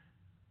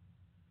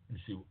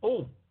 Let's see.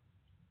 Oh,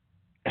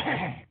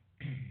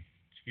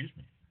 excuse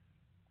me.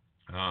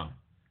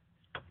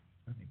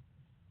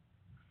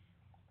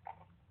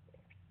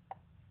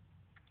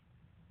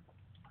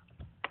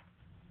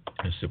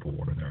 A sip of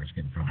water there. It's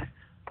getting dry.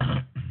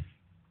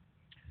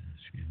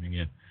 Excuse me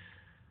again.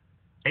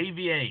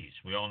 AVAs.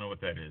 We all know what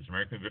that is.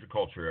 American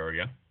Viticulture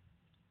Area.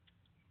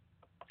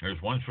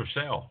 There's one for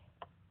sale.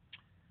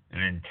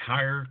 An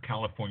entire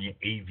California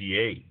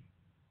AVA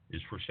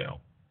is for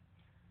sale.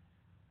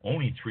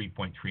 Only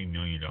 $3.3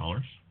 million.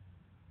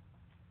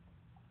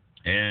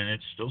 And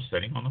it's still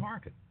sitting on the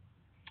market.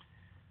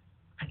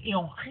 You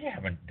know, I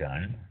haven't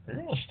done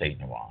real estate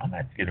in a while. I'm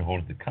going to have to get a hold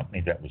of the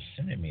company that was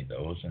sending me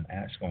those and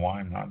ask them why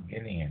I'm not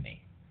getting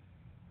any.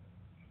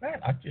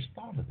 Man, I just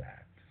thought of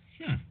that.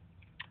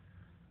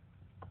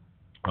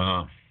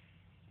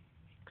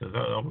 Because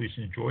I always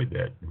enjoyed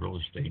that real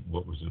estate,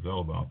 what was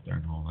available out there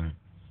and all that.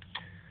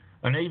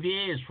 An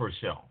AVA is for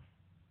sale.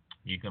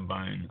 You can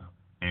buy an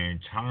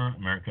entire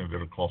American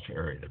Viticulture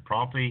Area. The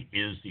property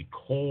is the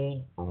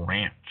Cole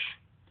Ranch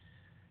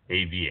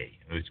AVA.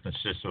 It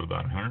consists of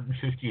about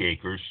 150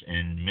 acres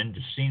in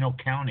Mendocino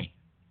County.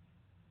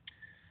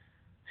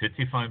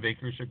 55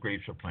 acres of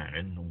grapes are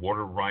planted.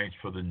 Water rights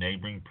for the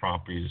neighboring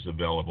property is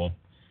available.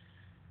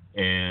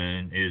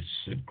 And it's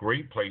a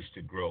great place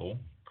to grow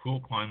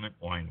cool climate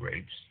wine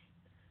grapes.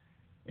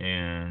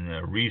 And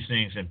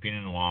Rieslings and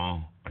Pinot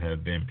Noir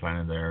have been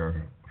planted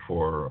there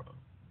for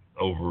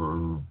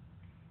over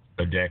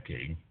a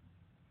decade.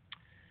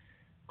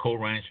 Coal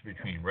Ranch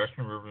between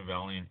Western River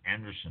Valley and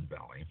Anderson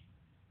Valley,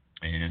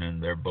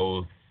 and they're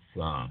both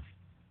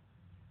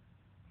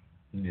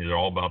they're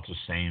all about the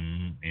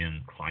same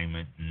in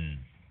climate and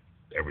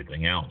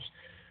everything else.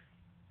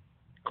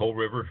 Coal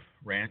River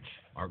Ranch,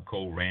 or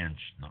Coal Ranch,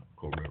 not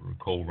Coal River,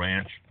 Coal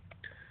Ranch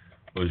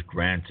was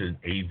granted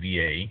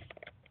AVA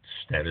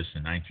status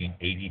in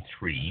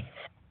 1983,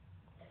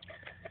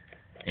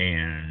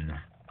 and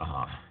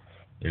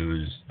it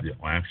was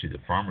actually the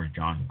farmer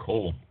John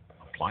Cole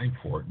applied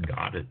for it and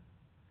got it.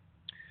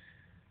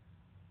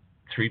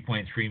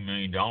 $3.3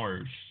 million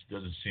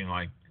doesn't seem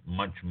like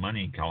much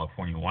money in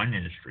California wine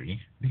industry,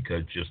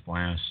 because just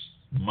last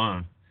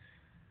month,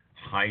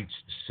 Heights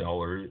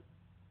Cellar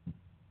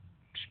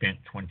spent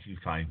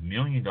 $25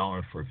 million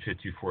for a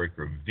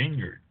 54-acre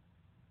vineyard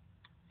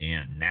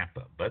in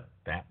Napa, but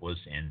that was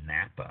in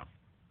Napa,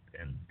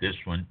 and this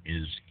one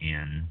is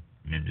in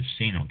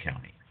Mendocino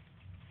County.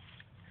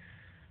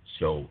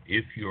 So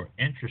if you're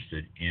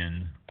interested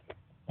in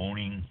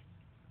owning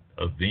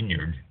a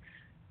vineyard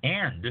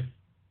and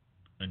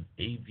an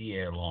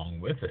AVA along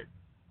with it,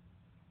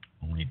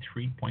 only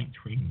 $3.3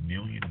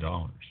 million.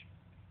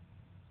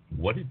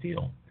 What a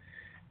deal.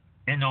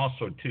 And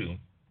also, too,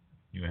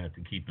 you have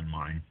to keep in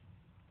mind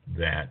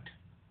that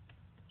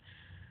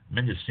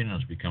Mendocino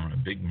is becoming a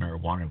big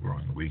marijuana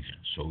growing region.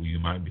 So you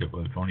might be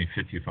able, if only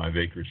 55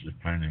 acres is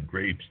planted in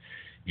grapes,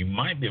 you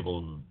might be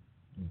able to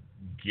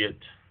get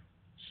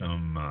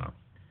some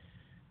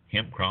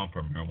hemp crop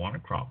or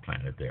marijuana crop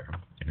planted there.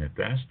 And if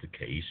that's the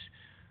case,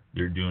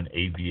 they're doing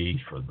AVAs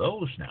for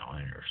those now,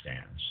 I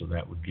understand. So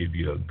that would give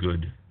you a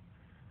good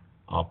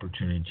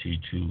opportunity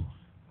to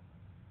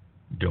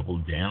double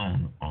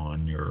down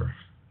on your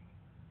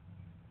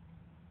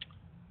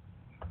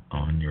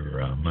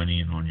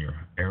money and on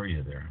your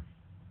area there.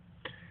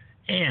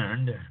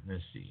 And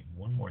let's see,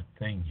 one more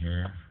thing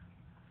here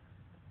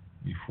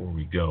before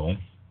we go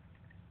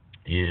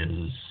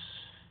is,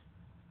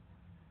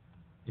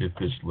 if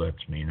this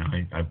lets me,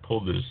 and I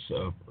pulled this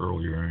up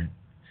earlier, and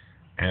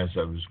as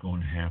I was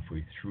going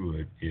halfway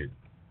through it, it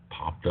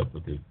popped up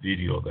with a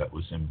video that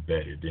was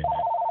embedded in it.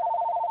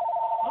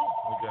 Oh,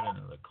 we got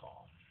another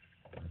call.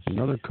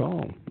 Another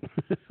call.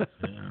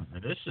 Yeah,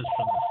 and this is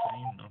from the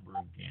same number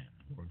again.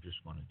 We're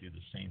just going to do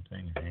the same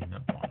thing and hang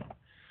up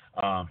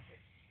on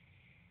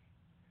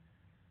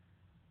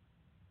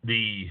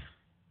them.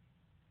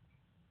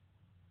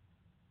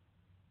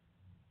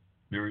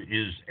 There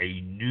is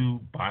a new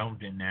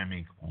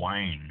biodynamic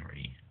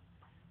winery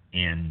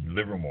in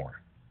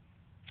Livermore,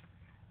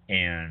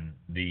 and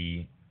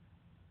the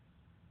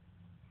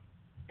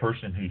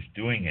person who's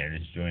doing it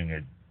is doing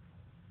it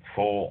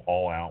full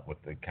all out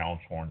with the cow's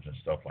horns and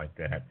stuff like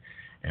that.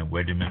 And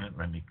wait a minute,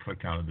 let me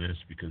click out of this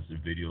because the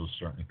video is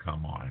starting to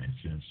come on.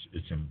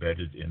 It's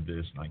embedded in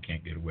this, and I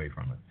can't get away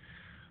from it.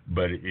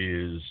 But it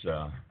is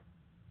a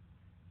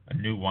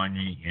new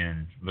winery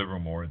in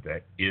Livermore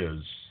that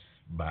is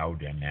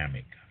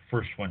biodynamic.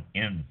 First one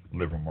in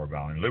Livermore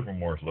Valley.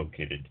 Livermore is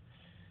located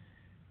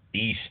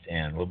east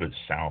and a little bit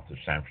south of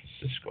San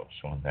Francisco,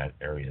 so in that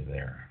area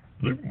there.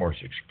 Livermore's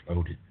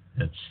exploded.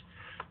 That's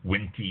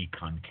Winty,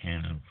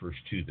 Concana, first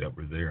two that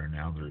were there.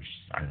 Now there's,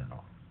 I don't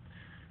know,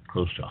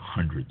 close to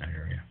 100 in that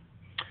area.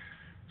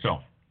 So,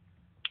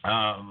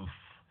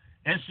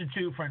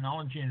 Institute for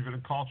Enology and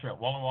Viticulture at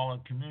Walla Walla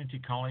Community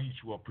College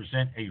will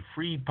present a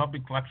free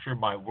public lecture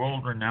by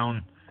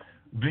world-renowned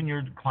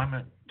vineyard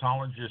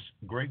climatologist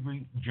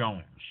Gregory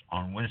Jones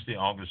on Wednesday,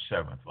 August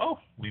 7th. Oh,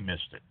 we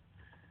missed it.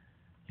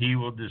 He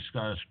will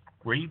discuss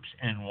grapes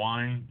and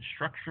wine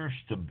structure,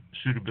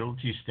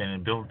 suitability,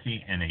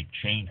 sustainability, and a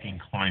changing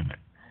climate.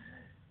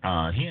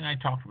 He and I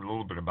talked a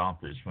little bit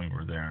about this when we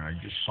were there, and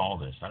I just saw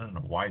this. I don't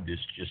know why this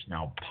just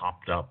now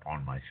popped up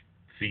on my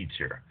feeds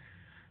here,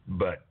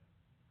 but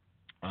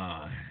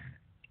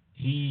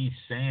he's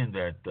saying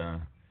that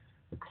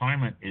the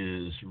climate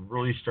is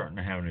really starting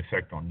to have an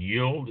effect on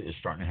yield, is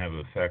starting to have an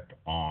effect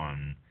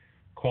on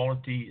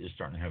quality, is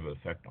starting to have an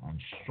effect on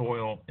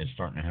soil, is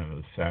starting to have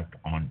an effect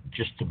on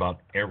just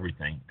about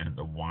everything in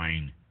the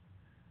wine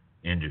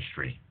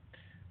industry.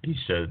 He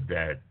said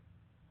that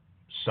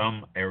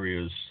some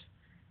areas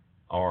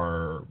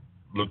are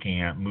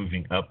looking at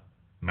moving up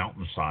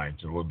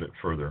mountainsides a little bit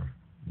further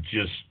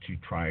just to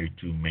try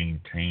to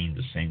maintain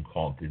the same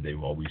quality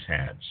they've always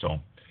had. So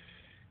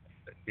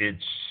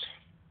it's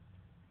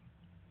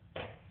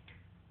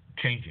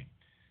changing.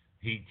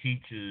 He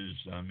teaches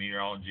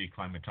meteorology,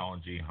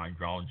 climatology,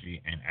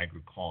 hydrology, and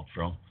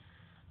agricultural,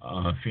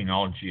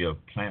 phenology of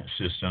plant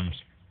systems,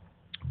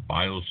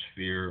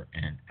 biosphere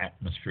and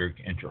atmospheric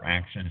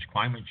interactions,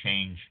 climate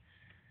change,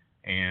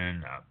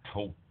 and a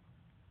whole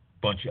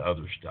bunch of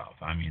other stuff.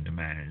 I mean, the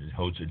man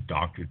holds a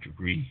doctorate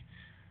degree,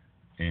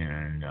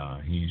 and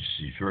he's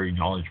very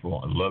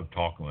knowledgeable. I love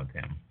talking with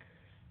him.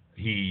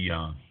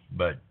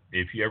 But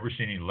if you ever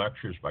see any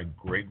lectures by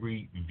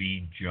Gregory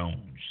V.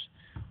 Jones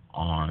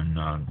on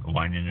the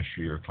wine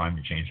industry or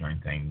climate change or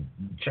anything,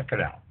 check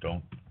it out.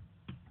 Don't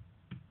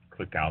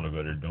click out of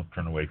it or don't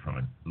turn away from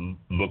it.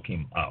 Look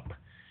him up.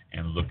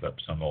 and look up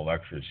some of the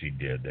lectures he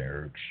did.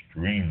 They're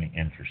extremely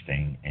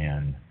interesting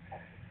and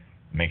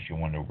makes you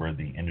wonder where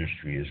the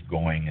industry is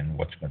going and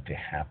what's going to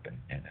happen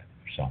in it.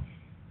 So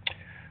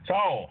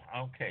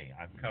okay,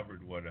 I've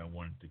covered what I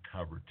wanted to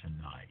cover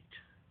tonight.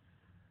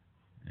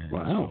 And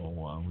wow. So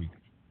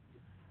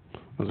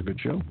that was a good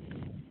show.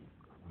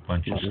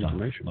 Bunch of stuff.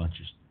 Information.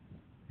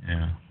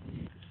 Yeah.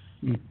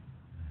 Mm.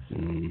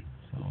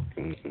 So,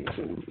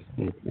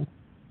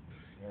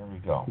 there we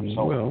go.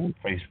 So Well,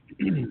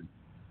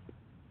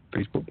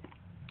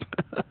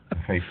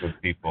 Facebook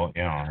people,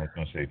 yeah, I was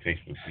going to say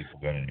Facebook people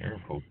got an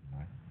earful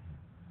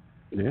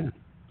tonight. Yeah.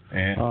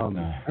 And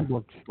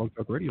Blog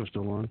Talk Radio is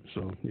still on,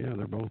 so yeah,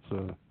 they're both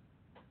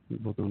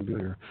doing good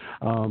here.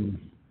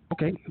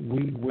 Okay,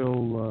 we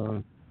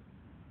will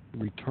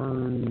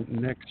return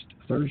next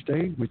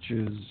Thursday, which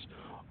is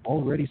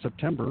already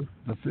September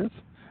the 5th,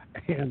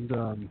 and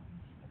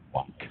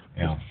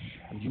yeah,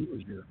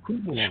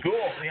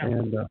 school, yeah.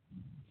 And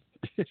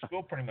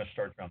school pretty much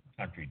starts around the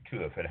country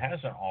too. If it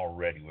hasn't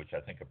already, which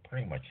I think it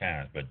pretty much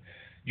has, but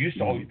used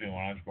to always be when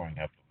I was growing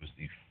up, it was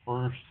the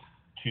first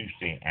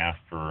Tuesday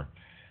after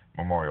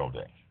Memorial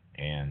Day.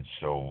 And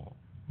so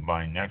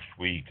by next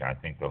week, I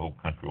think the whole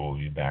country will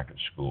be back at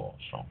school.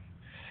 So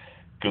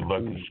good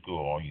luck to school,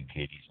 all you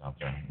kiddies out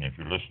there. And if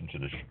you're listening to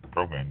this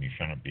program, you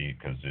shouldn't be,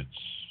 because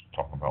it's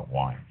talking about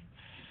wine.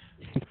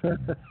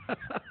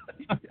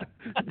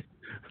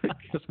 I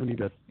guess we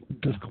need a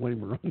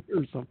disclaimer on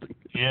here or something.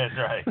 Yeah,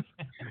 right.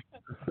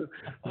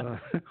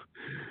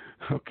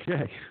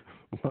 Okay.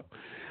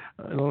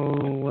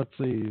 Well, let's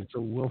see. So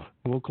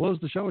we'll close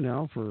the show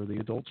now for the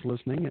adults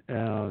listening,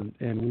 and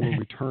we will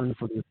return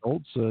for the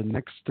adults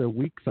next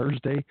week,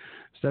 Thursday,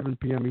 7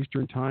 p.m.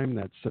 Eastern Time.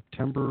 That's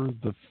September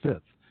the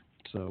 5th.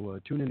 So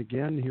tune in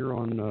again here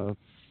on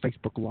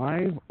Facebook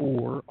Live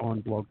or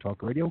on Blog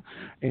Talk Radio.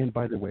 And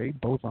by the way,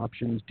 both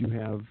options do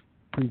have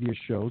previous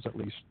shows, at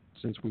least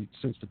since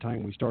the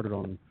time we started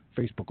on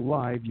Facebook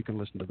Live. You can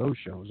listen to those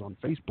shows on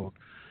Facebook.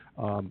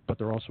 But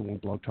they're also on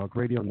Blog Talk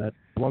Radio, and that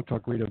Blog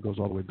Talk Radio goes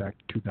all the way back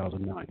to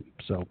 2009.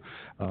 So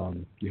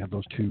you have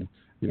those two.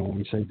 You know, when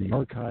we say the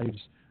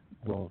archives,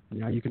 well,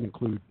 now you can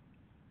include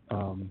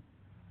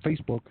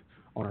Facebook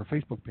on our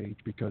Facebook page,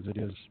 because it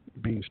is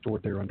being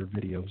stored there under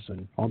videos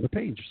and on the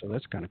page. So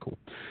that's kind of cool.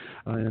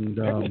 And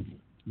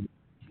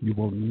you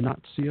will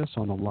not see us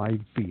on a live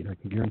feed. I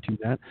can guarantee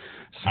that.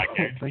 So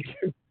thank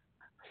you.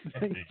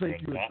 Thank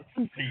you. Not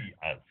see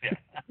us. Yeah.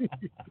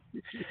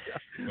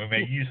 We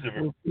may use the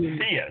word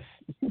see us,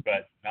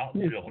 but not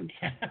really.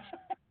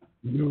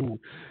 No.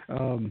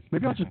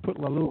 Maybe I'll just put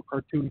a little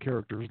cartoon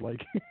characters,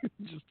 like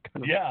just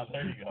kind of. Yeah,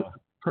 there you go.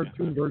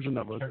 Cartoon version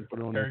of us and put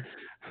it on there.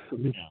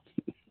 Yeah.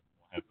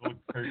 Have little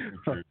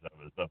caricatures of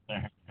us up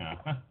there.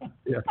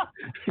 Yeah.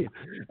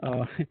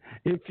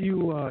 If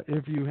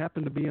you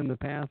happen to be in the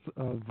path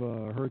of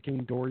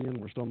Hurricane Dorian,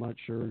 we're still not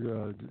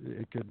sure.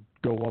 It could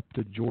go up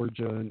to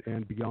Georgia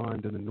and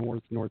beyond in the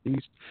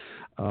northeast.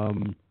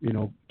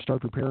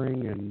 Start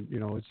preparing, and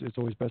it's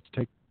always best to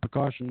take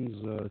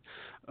precautions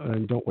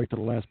and don't wait till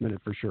the last minute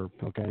for sure.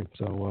 Okay,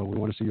 so we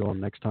want to see you all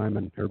next time,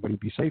 and everybody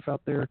be safe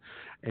out there,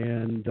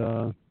 and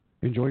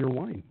enjoy your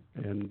wine,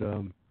 and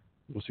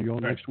we'll see you all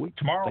next week.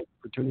 Tomorrow, thanks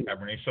for tuning in.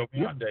 Cabernet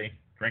Sauvignon Day.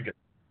 Drink it.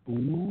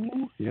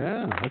 Ooh,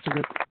 yeah, that's a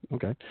good.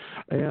 Okay,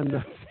 and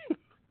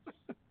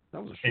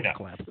that was a short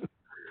clap.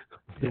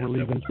 They were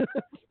leaving.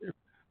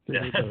 Had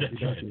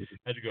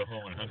to go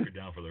home and hunker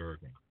down for the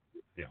hurricane.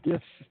 Yeah.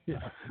 Yes.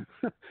 Yeah.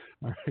 All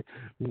right.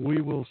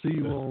 We will see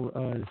you all.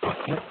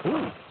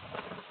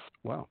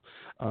 Wow.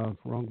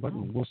 Wrong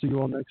button. We'll see you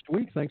all next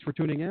week. Thanks for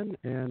tuning in,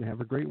 and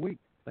have a great week.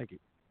 Thank you.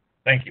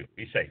 Thank you.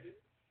 Be safe.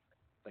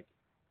 Thank you.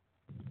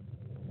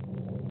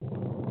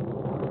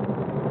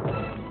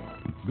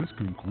 This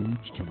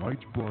concludes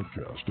tonight's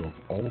broadcast of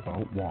All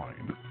About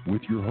Wine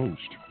with your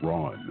host,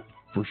 Ron.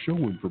 For show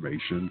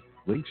information,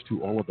 links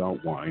to All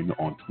About Wine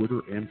on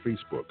Twitter and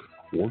Facebook,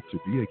 or to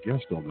be a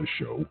guest on the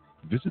show,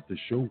 visit the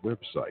show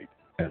website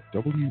at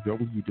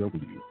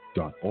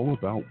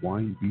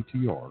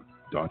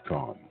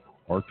www.allaboutwinebtr.com.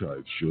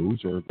 Archive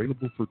shows are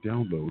available for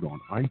download on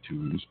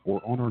iTunes or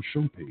on our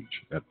show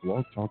page at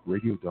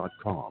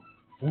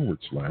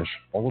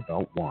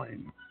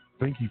blogtalkradio.com/allaboutwine.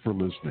 Thank you for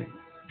listening.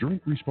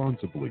 Drink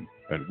responsibly,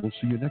 and we'll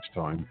see you next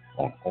time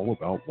on All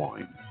About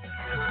Wine.